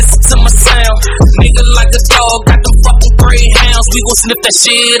 got to listen to my sound. Nigga like a dog, got them fucking greyhounds. We gon' sniff that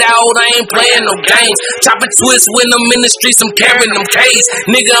shit out, I ain't playing no games. Chop and twist when I'm in the streets, I'm carrying them K's.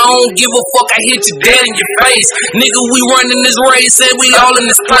 Nigga, I don't give a fuck, I hit you dead in your face. Nigga, we running this race, and we all in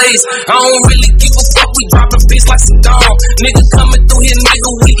this place. I don't really give a fuck, we dropping beats like some dog. Nigga coming through here, nigga,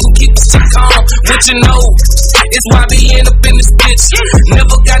 we can keep the shit calm. What you know, it's why we end up in this bitch.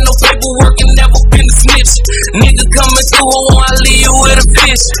 Never got no paperwork and never been a snitch. Nigga coming through, I wanna leave you with a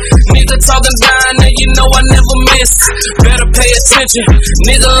fish. Nigga talking down, and you know I never miss. Better pay attention,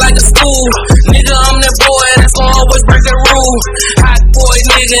 nigga like a school. Nigga, I'm that boy that's gon' always break that rule. Hot boy,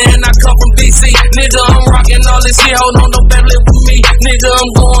 nigga, and I come from DC. Nigga, I'm rocking all this shit, hold on, don't family with me. Nigga, I'm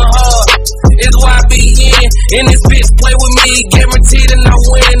going hard. It's YBN, and this bitch play with me. Guaranteed and I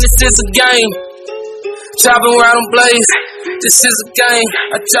win, this is a game. Chopping around on blaze, this is a game.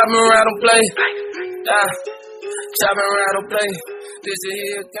 I chopping around on blaze, chopping around on blaze, this is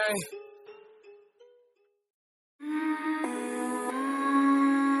here a game.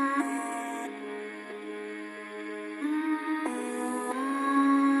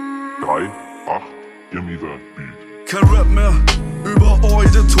 Give me that beat. Kein Rap mehr über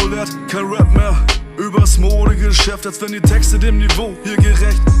eure Toilette, kein Rap mehr übers Modegeschäft, als wenn die Texte dem Niveau hier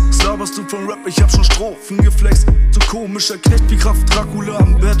gerecht. Was laberst du von Rap? Ich hab schon Strophen geflext. So komischer Knecht wie Kraft Dracula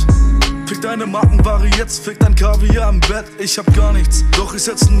am Bett. Fick deine Markenware jetzt, fick dein Kaviar im Bett. Ich hab gar nichts, doch ich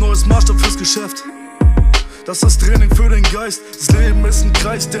setz ein neues Maßstab fürs Geschäft. Das ist Training für den Geist. Das Leben ist ein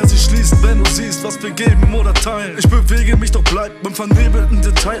Kreis, der sich schließt, wenn du siehst, was wir geben oder teilen. Ich bewege mich, doch bleib beim vernebelten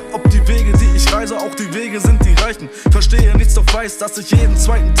Detail. Ob die Wege, die ich reise, auch die Wege sind, die reichen. Verstehe nichts, doch weiß, dass ich jeden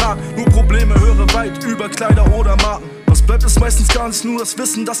zweiten Tag nur Probleme höre, weit über Kleider oder Marken. Was bleibt, ist meistens gar nicht nur das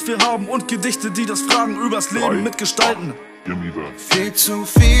Wissen, das wir haben und Gedichte, die das Fragen übers Leben mitgestalten. Viel zu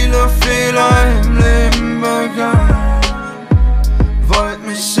viele Fehler im Leben begangen. Wollt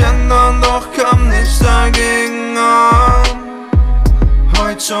mich ändern, doch kam nicht dagegen an.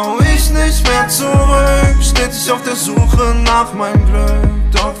 Heute schau ich nicht mehr zurück, stetig auf der Suche nach meinem Glück.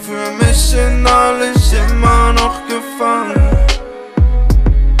 Doch für mich innerlich immer noch gefangen.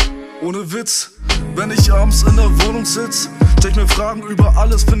 Ohne Witz, wenn ich abends in der Wohnung sitz, stell ich mir Fragen über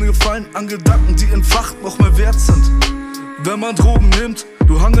alles, finde Gefallen an Gedanken, die entfacht noch mehr wert sind. Wenn man Drogen nimmt,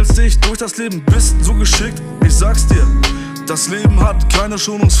 du hangelst dich durch das Leben, bist so geschickt, ich sag's dir. Das Leben hat keine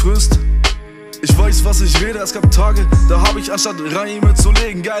Schonungsfrist. Ich weiß, was ich rede, es gab Tage, da hab ich anstatt Reime zu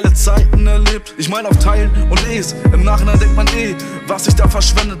legen geile Zeiten erlebt. Ich mein auf Teilen und E's, im Nachhinein denkt man was ich da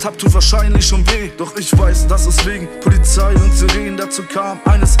verschwendet hab, tut wahrscheinlich schon weh. Doch ich weiß, dass es wegen Polizei und Sirenen dazu kam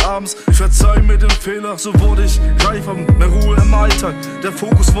eines Abends. Ich verzeih mir den Fehler, so wurde ich reifer, mehr Ruhe im Alltag. Der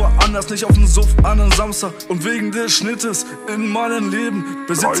Fokus war anders, nicht auf den Suff an einem Samstag. Und wegen des Schnittes in meinem Leben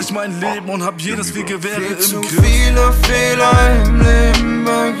besitze ich mein Leben und hab jedes wie Gewehre im Griff. Viel zu viele Fehler im Leben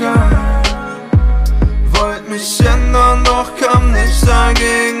begangen. Wollt mich ändern, doch kam nicht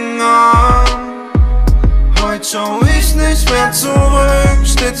dagegen an. Heute schau ich nicht mehr zurück,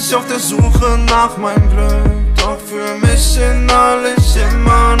 stetig auf der Suche nach meinem Glück. Doch für mich innerlich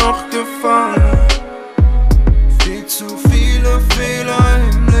immer noch gefangen. Viel zu viele Fehler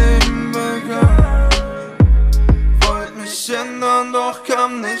im Leben begangen. Wollt mich ändern, doch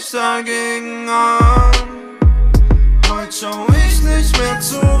kam nicht dagegen an. Heute schau ich nicht mehr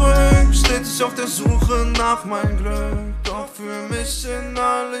zurück, stetig auf der Suche nach meinem Glück. Doch für mich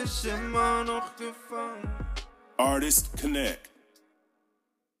innerlich immer noch gefangen. Artist Connect.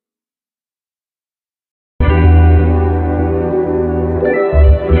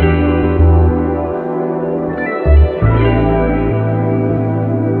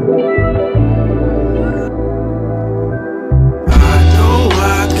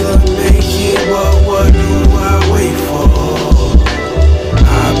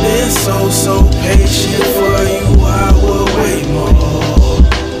 So patient for you, I will wait more.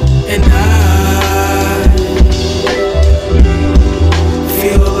 And I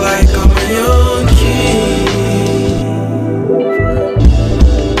feel like I'm a young king.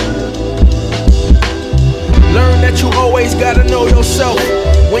 Learn that you always gotta know yourself.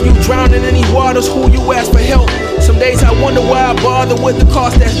 When you drown in any waters, who you ask for help. Some days I wonder why I bother with the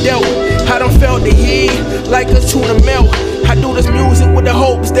cost that's dealt. I done felt the heat like a tuna melt. I do this music with the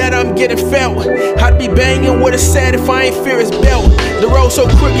hopes that I'm getting felt. I'd be banging with a sad if I ain't fear his belt. The road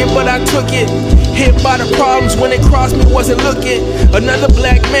so crooked, but I took it. Hit by the problems when it crossed me, wasn't looking. Another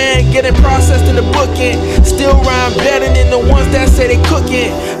black man getting processed in the booking. Still rhyme better than the ones that say they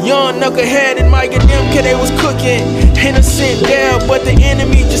cooking. Young knucklehead and Mike and them kid they was cooking. Innocent there, but the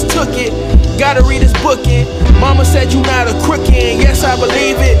enemy just took it. Gotta read his booking. Mama said you not a crooked, and yes I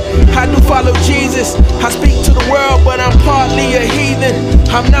believe it. I do follow Jesus. I speak to the world, but I'm partly a heathen.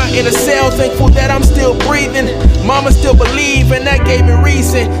 I'm not in a cell, thankful that I'm still breathing. Mama still believe, and that gave me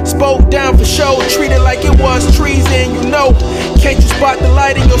reason. Spoke down for show, treated like it was treason. You know, can't you spot the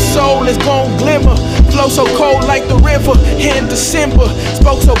light in your soul? It's gon' glimmer. Flow so cold like the river in December.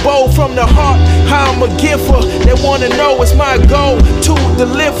 Spoke so bold from the heart, how I'm a giver. They wanna know it's my goal to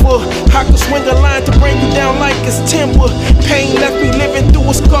deliver. I can swing a line to bring you down like it's timber. Pain left me living through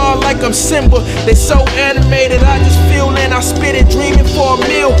a scar like I'm Simba. They so animated, I just feel and I spit it. Dreaming for a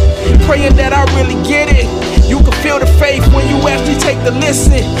meal, praying that I really get it. You can feel the faith when you actually take the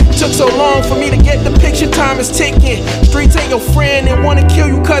listen. Took so long for me to get the picture, time is ticking. Streets ain't your friend, they wanna kill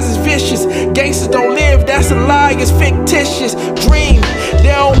you cause it's vicious. Gangsters don't live, that's a lie, it's fictitious. Dream,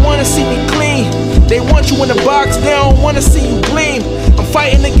 they don't wanna see me clean. They want you in the box, they don't wanna see you gleam. I'm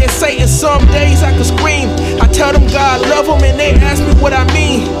fighting against Satan, some days I can scream. I tell them God love them and they ask me what I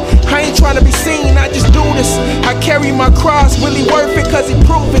mean. I ain't trying to be seen, I just do this. I carry my cross, really worth it cause he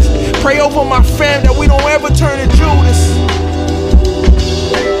proved it. Pray over my fam that we don't ever turn to Judas.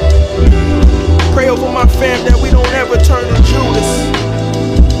 Pray over my fam that we don't ever turn to Judas.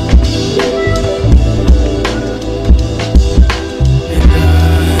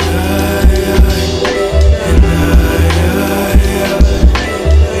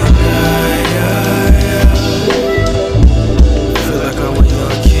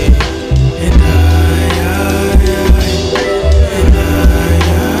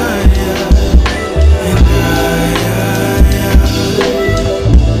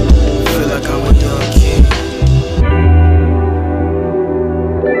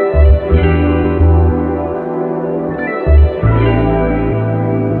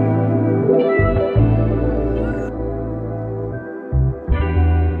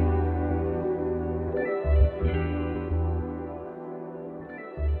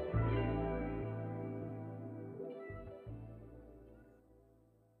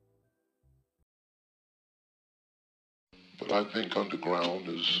 But I think underground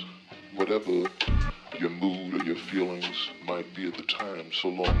is whatever your mood or your feelings might be at the time, so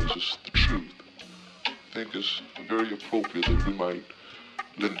long as it's the truth. I think it's very appropriate that we might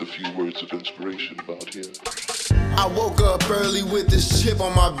lend a few words of inspiration about here. I woke up early with this chip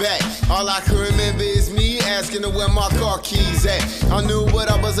on my back. All I can remember is me asking her where my car keys at. I knew what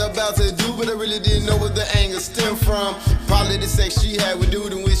I was about to do, but I really didn't know where the anger stemmed from. Probably the sex she had with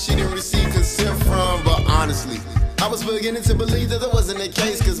dude in which she didn't receive consent from. But honestly, I was beginning to believe that that wasn't the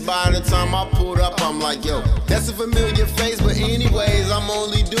case, cause by the time I pulled up, I'm like, yo, that's a familiar face, but anyways, I'm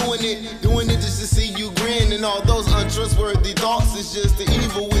only doing it just to see you grin, and all those untrustworthy thoughts is just the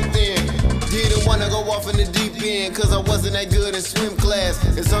evil within. Didn't wanna go off in the deep end, cause I wasn't that good in swim class,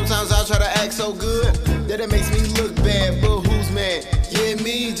 and sometimes I try to act so good that it makes me look bad, but who's mad? Yeah,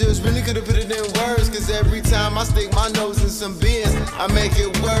 me, just really could've put it in words, cause every time I stick my nose in some biz, I make it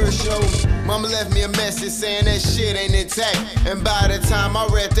worse, yo. Mama left me a message saying that shit ain't intact, and by the time I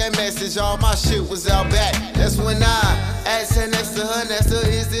read that message, all my shit was out back. That's when I asked her next to her,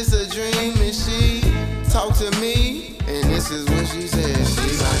 is this a dream? And she talked to me, and this is what she said. She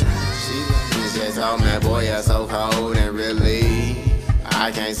just told me, boy, you're so cold, and really,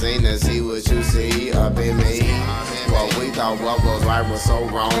 I can't seem to see what you see up in me. What we thought what was right was so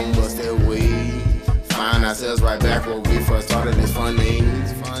wrong, but still we find ourselves right back where we first started. It's funny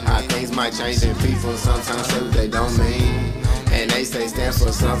how things might change and people sometimes say what they don't mean, and they say stand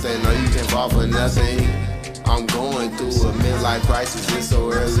for something or you can fall for nothing. I'm going through a midlife crisis, it's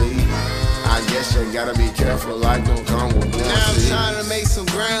so early. I guess you gotta be careful, life don't come with one. Now I'm trying to make some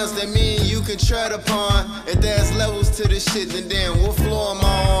grounds that me and you can tread upon. If there's levels to this shit, then damn, what floor am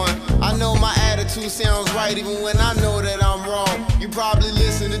I on? I know my attitude sounds right even when I know that I'm wrong. You probably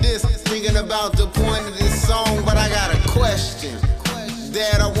listen to this thinking about the point of this song, but I got a question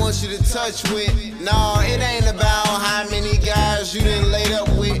that I want you to touch with. No, it ain't about how many guys you done laid up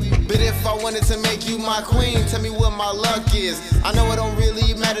with, but if I wanted to make you my queen, tell me what my luck is. I know it don't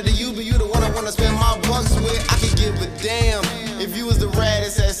really matter to you, but you the one I wanna spend my bucks with. I could give a damn if you was the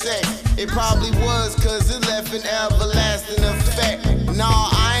raddest at sex. It probably was, cause it left an everlasting effect. Nah,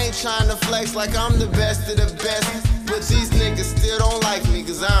 I ain't trying to flex like I'm the best of the best. But these niggas still don't like me,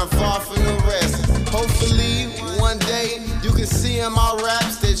 cause I'm far from the rest. Hopefully, one day, you can see in my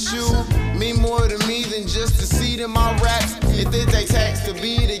raps that you mean more to me than just to see in my raps. If it takes hacks to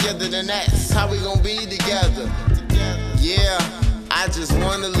be together, then that's how we gon' be together. Yeah, I just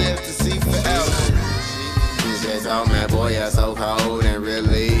wanna live to see forever. You just told me, boy, you're so cold and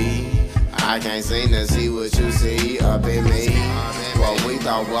really I can't seem to see what you see up in me. What we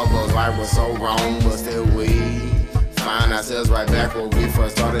thought what was right was so wrong, but still we find ourselves right back where we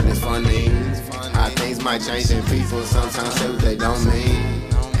first started. It's funny how things might change and people sometimes say what they don't mean.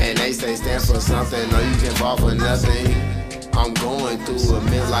 And they say stand for something, no you can fall for nothing. I'm going through a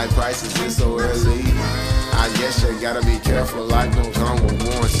midlife crisis, it's so early. I guess you gotta be careful, life don't come with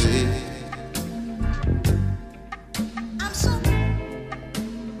warranty.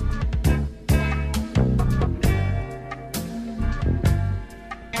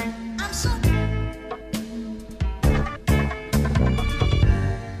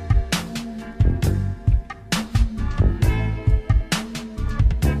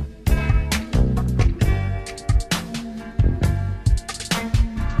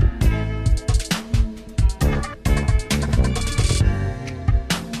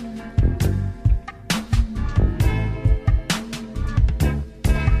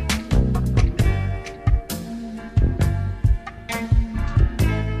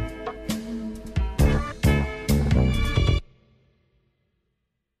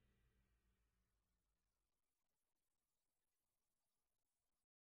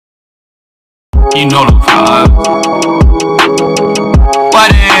 You know the vibe.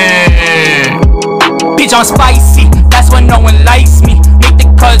 What it? Bitch, I'm spicy. That's when no one likes me. Make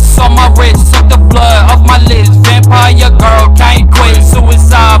the cuts on my wrist, suck the blood off my lips. Vampire girl can't quit.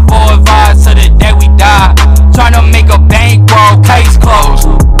 Suicide boy vibes to the day we die. Tryna make a bankroll, case closed.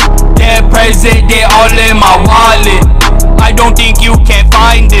 Dead president all in my wallet. I don't think you can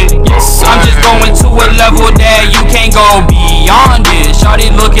find it. Yes, I'm just going to a level that you can't go beyond it.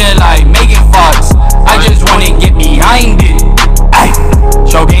 Shawty looking like Megan Fox. I just wanna get behind it. Ay,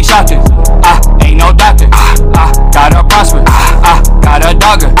 show game shopping. Ain't no doctor. Gotta prosper. Gotta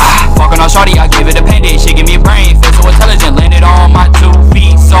dogger. Fucking on shawty, I give it a pendant. She give me a brain, feel so intelligent. Landed on my 2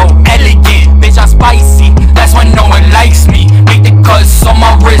 feet, so elegant. Bitch, I'm spicy. That's when no one likes me. Make the cuts on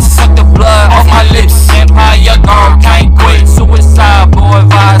my wrist, suck the blood off my lips. Vampire girl can't quit. Suicide boy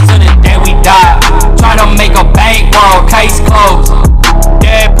vibes to the day we die. Tryna make a bankroll, case closed.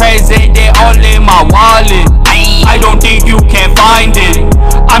 Dead president all in my wallet. I don't think you can find it.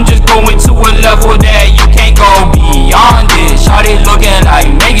 I'm just going to a level that you can't go beyond it. Shawty looking like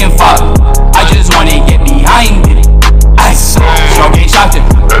Megan Fox. I just wanna get behind it. Show game shopping.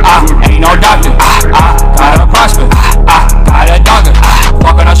 Ain't no doctor. Gotta prosper. Gotta dogger.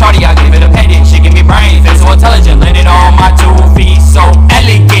 Fucking on shawty, I give it a pendant. She give me brain, feel so intelligent. Landed on my 2 feet, so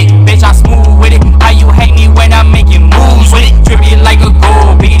elegant. Bitch, I'm smooth with it. How you hate me when I'm making moves with it? Dripping like a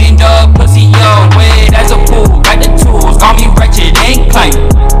gold, beating the pussy up wet as a pool. Got the tools, call me wretched and clank.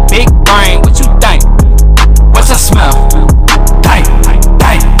 Big brain, what you think? What's the smell? Dang, dang,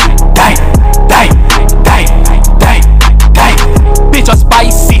 dang, dang, dang, dang, dang. Bitch, I'm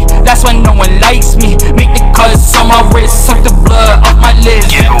spicy, that's when no one likes me. Make the cuts on my wrist, suck the blood off my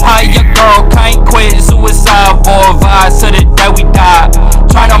lips. How your girl can't quit. Suicide boy vibes to the day we die.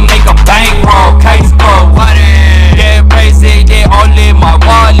 Tryna make a bankroll, case closed. Dead president all in my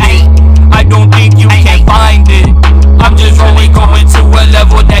wallet. I don't think you can find it. I'm just really going to a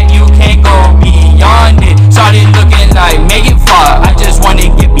level that you can't go beyond it. Shawty looking like Megan Fox. I just wanna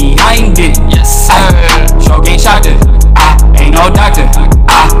get behind it. Yes sir. Show game shopping. Ain't no doctor.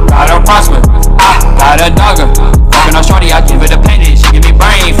 Gotta prosper. Gotta dogger. Fucking on shawty, I give it a pendant. She give me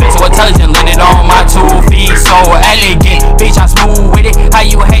brain, feel so intelligent. Landed on my 2 feet, so elegant. Bitch, I'm smooth with it. How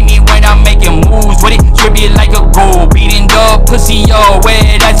you hate me when I'm making moves with it? Dripping like a gold, beating the pussy up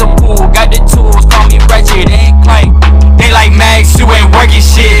wet as a pool. Got the tools, call me wretched and clank. They like Max, you ain't working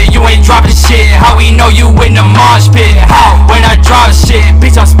shit, you ain't dropping shit. How we know you in the mosh pit? How? When I drop shit,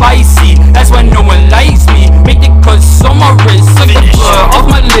 bitch, I'm spicy. That's when no one likes me. Make the cuts on my wrist, suck the blood off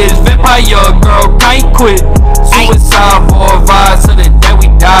my lips. Vampire girl can't quit. Suicide boy vibes to the day we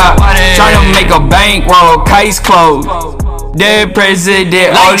die. Tryna make a bankroll, case closed. Dead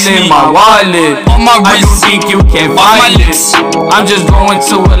president all in my wallet. I don't think you can find it. I'm just going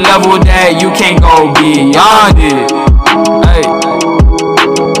to a level that you can't go beyond it. Hey,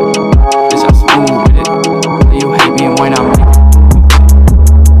 bitch, I'm smooth with it. You hate me when I'm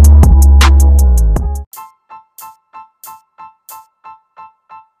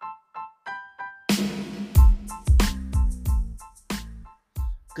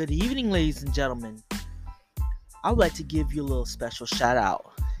Good evening, ladies and gentlemen. I would like to give you a little special shout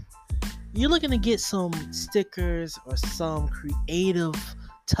out. You're looking to get some stickers or some creative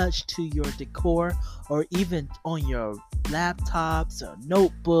touch to your decor, or even on your laptops or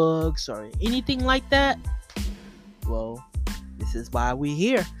notebooks or anything like that? Well, this is why we're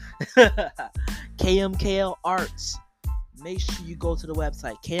here. KMKL Arts. Make sure you go to the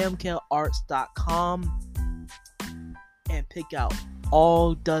website kmklarts.com and pick out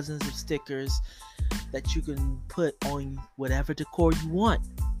all dozens of stickers that you can put on whatever decor you want.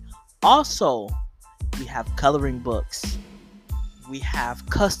 Also, we have coloring books. We have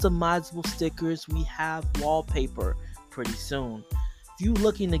customizable stickers. We have wallpaper pretty soon. If you're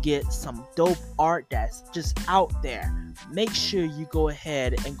looking to get some dope art that's just out there, make sure you go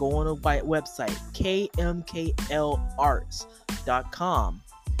ahead and go on the website kmklarts.com.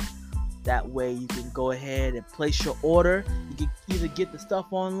 That way you can go ahead and place your order. You can either get the stuff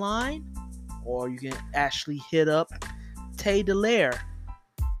online, or you can actually hit up Tay Delaire,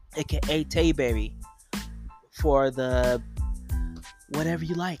 aka Tay Berry, for the whatever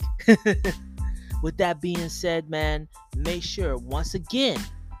you like. With that being said, man, make sure once again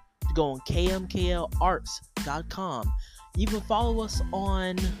to go on kmklarts.com. You can follow us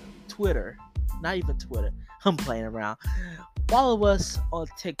on Twitter. Not even Twitter. I'm playing around. Follow us on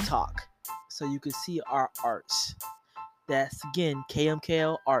TikTok so you can see our arts. That's again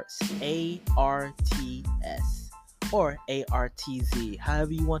KMKL Arts, ARTS, or ARTZ,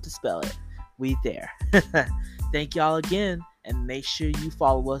 however you want to spell it. We there. Thank y'all again, and make sure you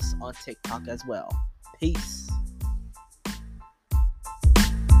follow us on TikTok as well. Peace.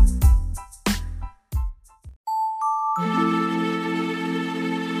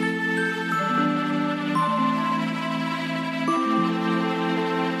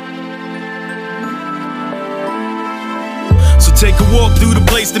 Take a walk through the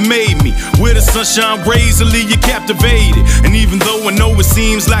place that made me, where the sunshine rays will leave you captivated. And even though I know it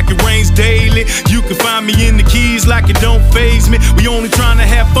seems like it rains daily, you can find me in the keys like it don't faze me. We only trying to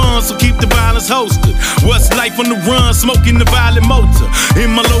have fun, so keep the violence hosted. What's life on the run, smoking the violent motor.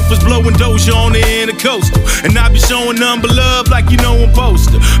 In my loafers blowing Doja on the intercoastal. And I be showing none but love like you know I'm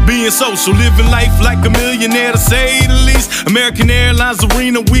posted. Being social, living life like a millionaire to say the least. American Airlines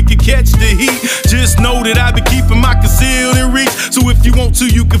Arena, we can catch the heat. Just know that I be keeping my concealed in reach. So if you want to,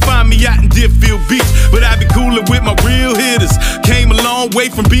 you can find me out in Deerfield Beach. But I be coolin' with my real hitters. Came a long way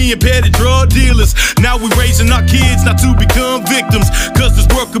from being petty drug dealers. Now we raising our kids not to become victims. Cause this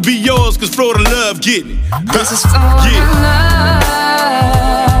world could be yours, cause Florida love getting it. This is Florida love.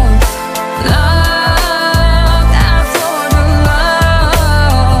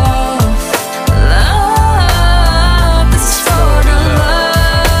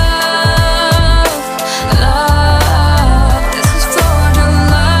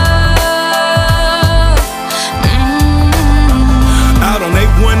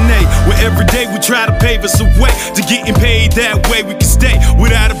 Every day we try to pave us a way to getting paid that way we can stay.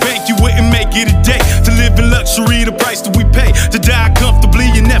 Without a bank, you wouldn't make it a day. To live in luxury, the price that we pay. To die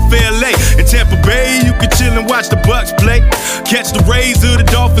comfortably in FLA. In Tampa Bay, you can chill and watch the Bucks play. Catch the Rays or the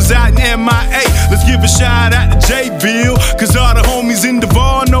Dolphins out in MIA. Let's give a shout out to Jayville, cause all the homies in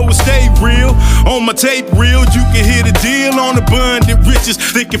Duval know it stay real. On my tape reel, you can hear the deal on abundant riches.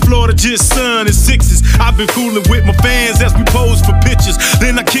 Thinking Florida just sun and sixes. I've been coolin' with my fans as we pose for pictures.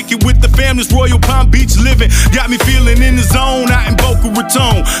 Then I kick it with the family's Royal Palm Beach living. Got me feeling in the zone out in Boca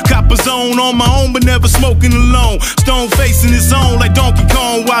Raton. Copper zone on my own, but never smoking alone. Stone facing his own like Donkey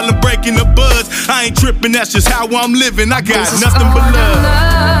Kong while I'm breaking the buds. I ain't tripping, that's just how I'm living. I got nothing but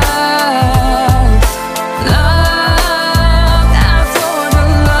love.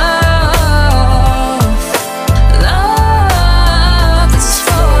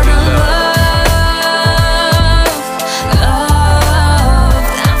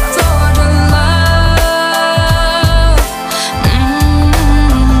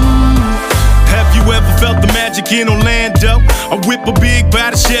 In Orlando, I whip a big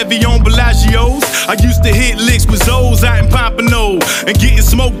body Chevy on Bellagio's. I used to hit licks with Zoes out in Pompano and getting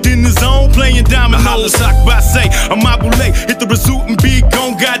smoked in the zone, playing dominoes. I say, I'm Mabule, hit the pursuit and be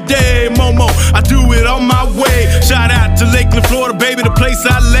gone. Goddamn, Momo, I do it on my way. Shout out to Lakeland, Florida, baby, the place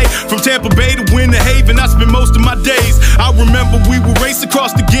I lay. From Tampa Bay to Winter Haven, I spend most of my days. I remember we would race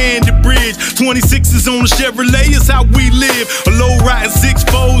across the Gander Bridge. 26s on the Chevrolet is how we live. A low riding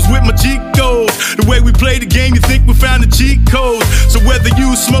 6-4s with my Chicos. The way we play the game, you think we found the cheat codes. So whether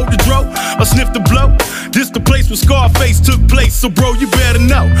you smoke the dro or sniff the blow, this the place where Scarface took place. So bro, you better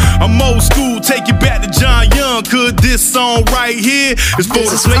know I'm old school, take it back to John Young. Cause this song right here is for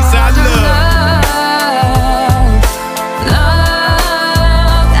the place I love.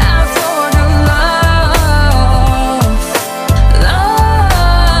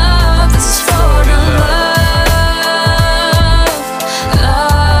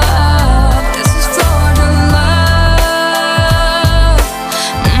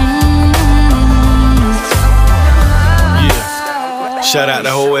 Shout out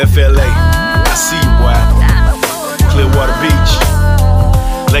the whole FLA. I see you, boy. Clearwater Beach,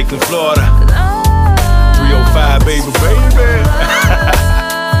 Lakeland, Florida. 305, baby.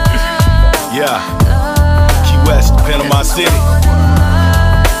 Yeah. Key West, Panama City.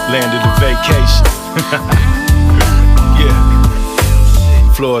 Land of the vacation. Yeah.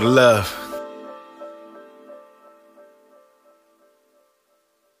 Florida love.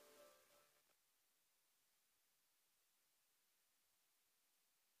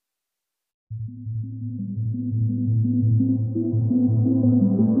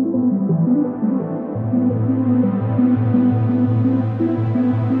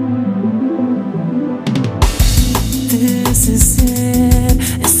 This is it.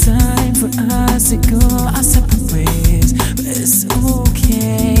 It's time for us to go outside.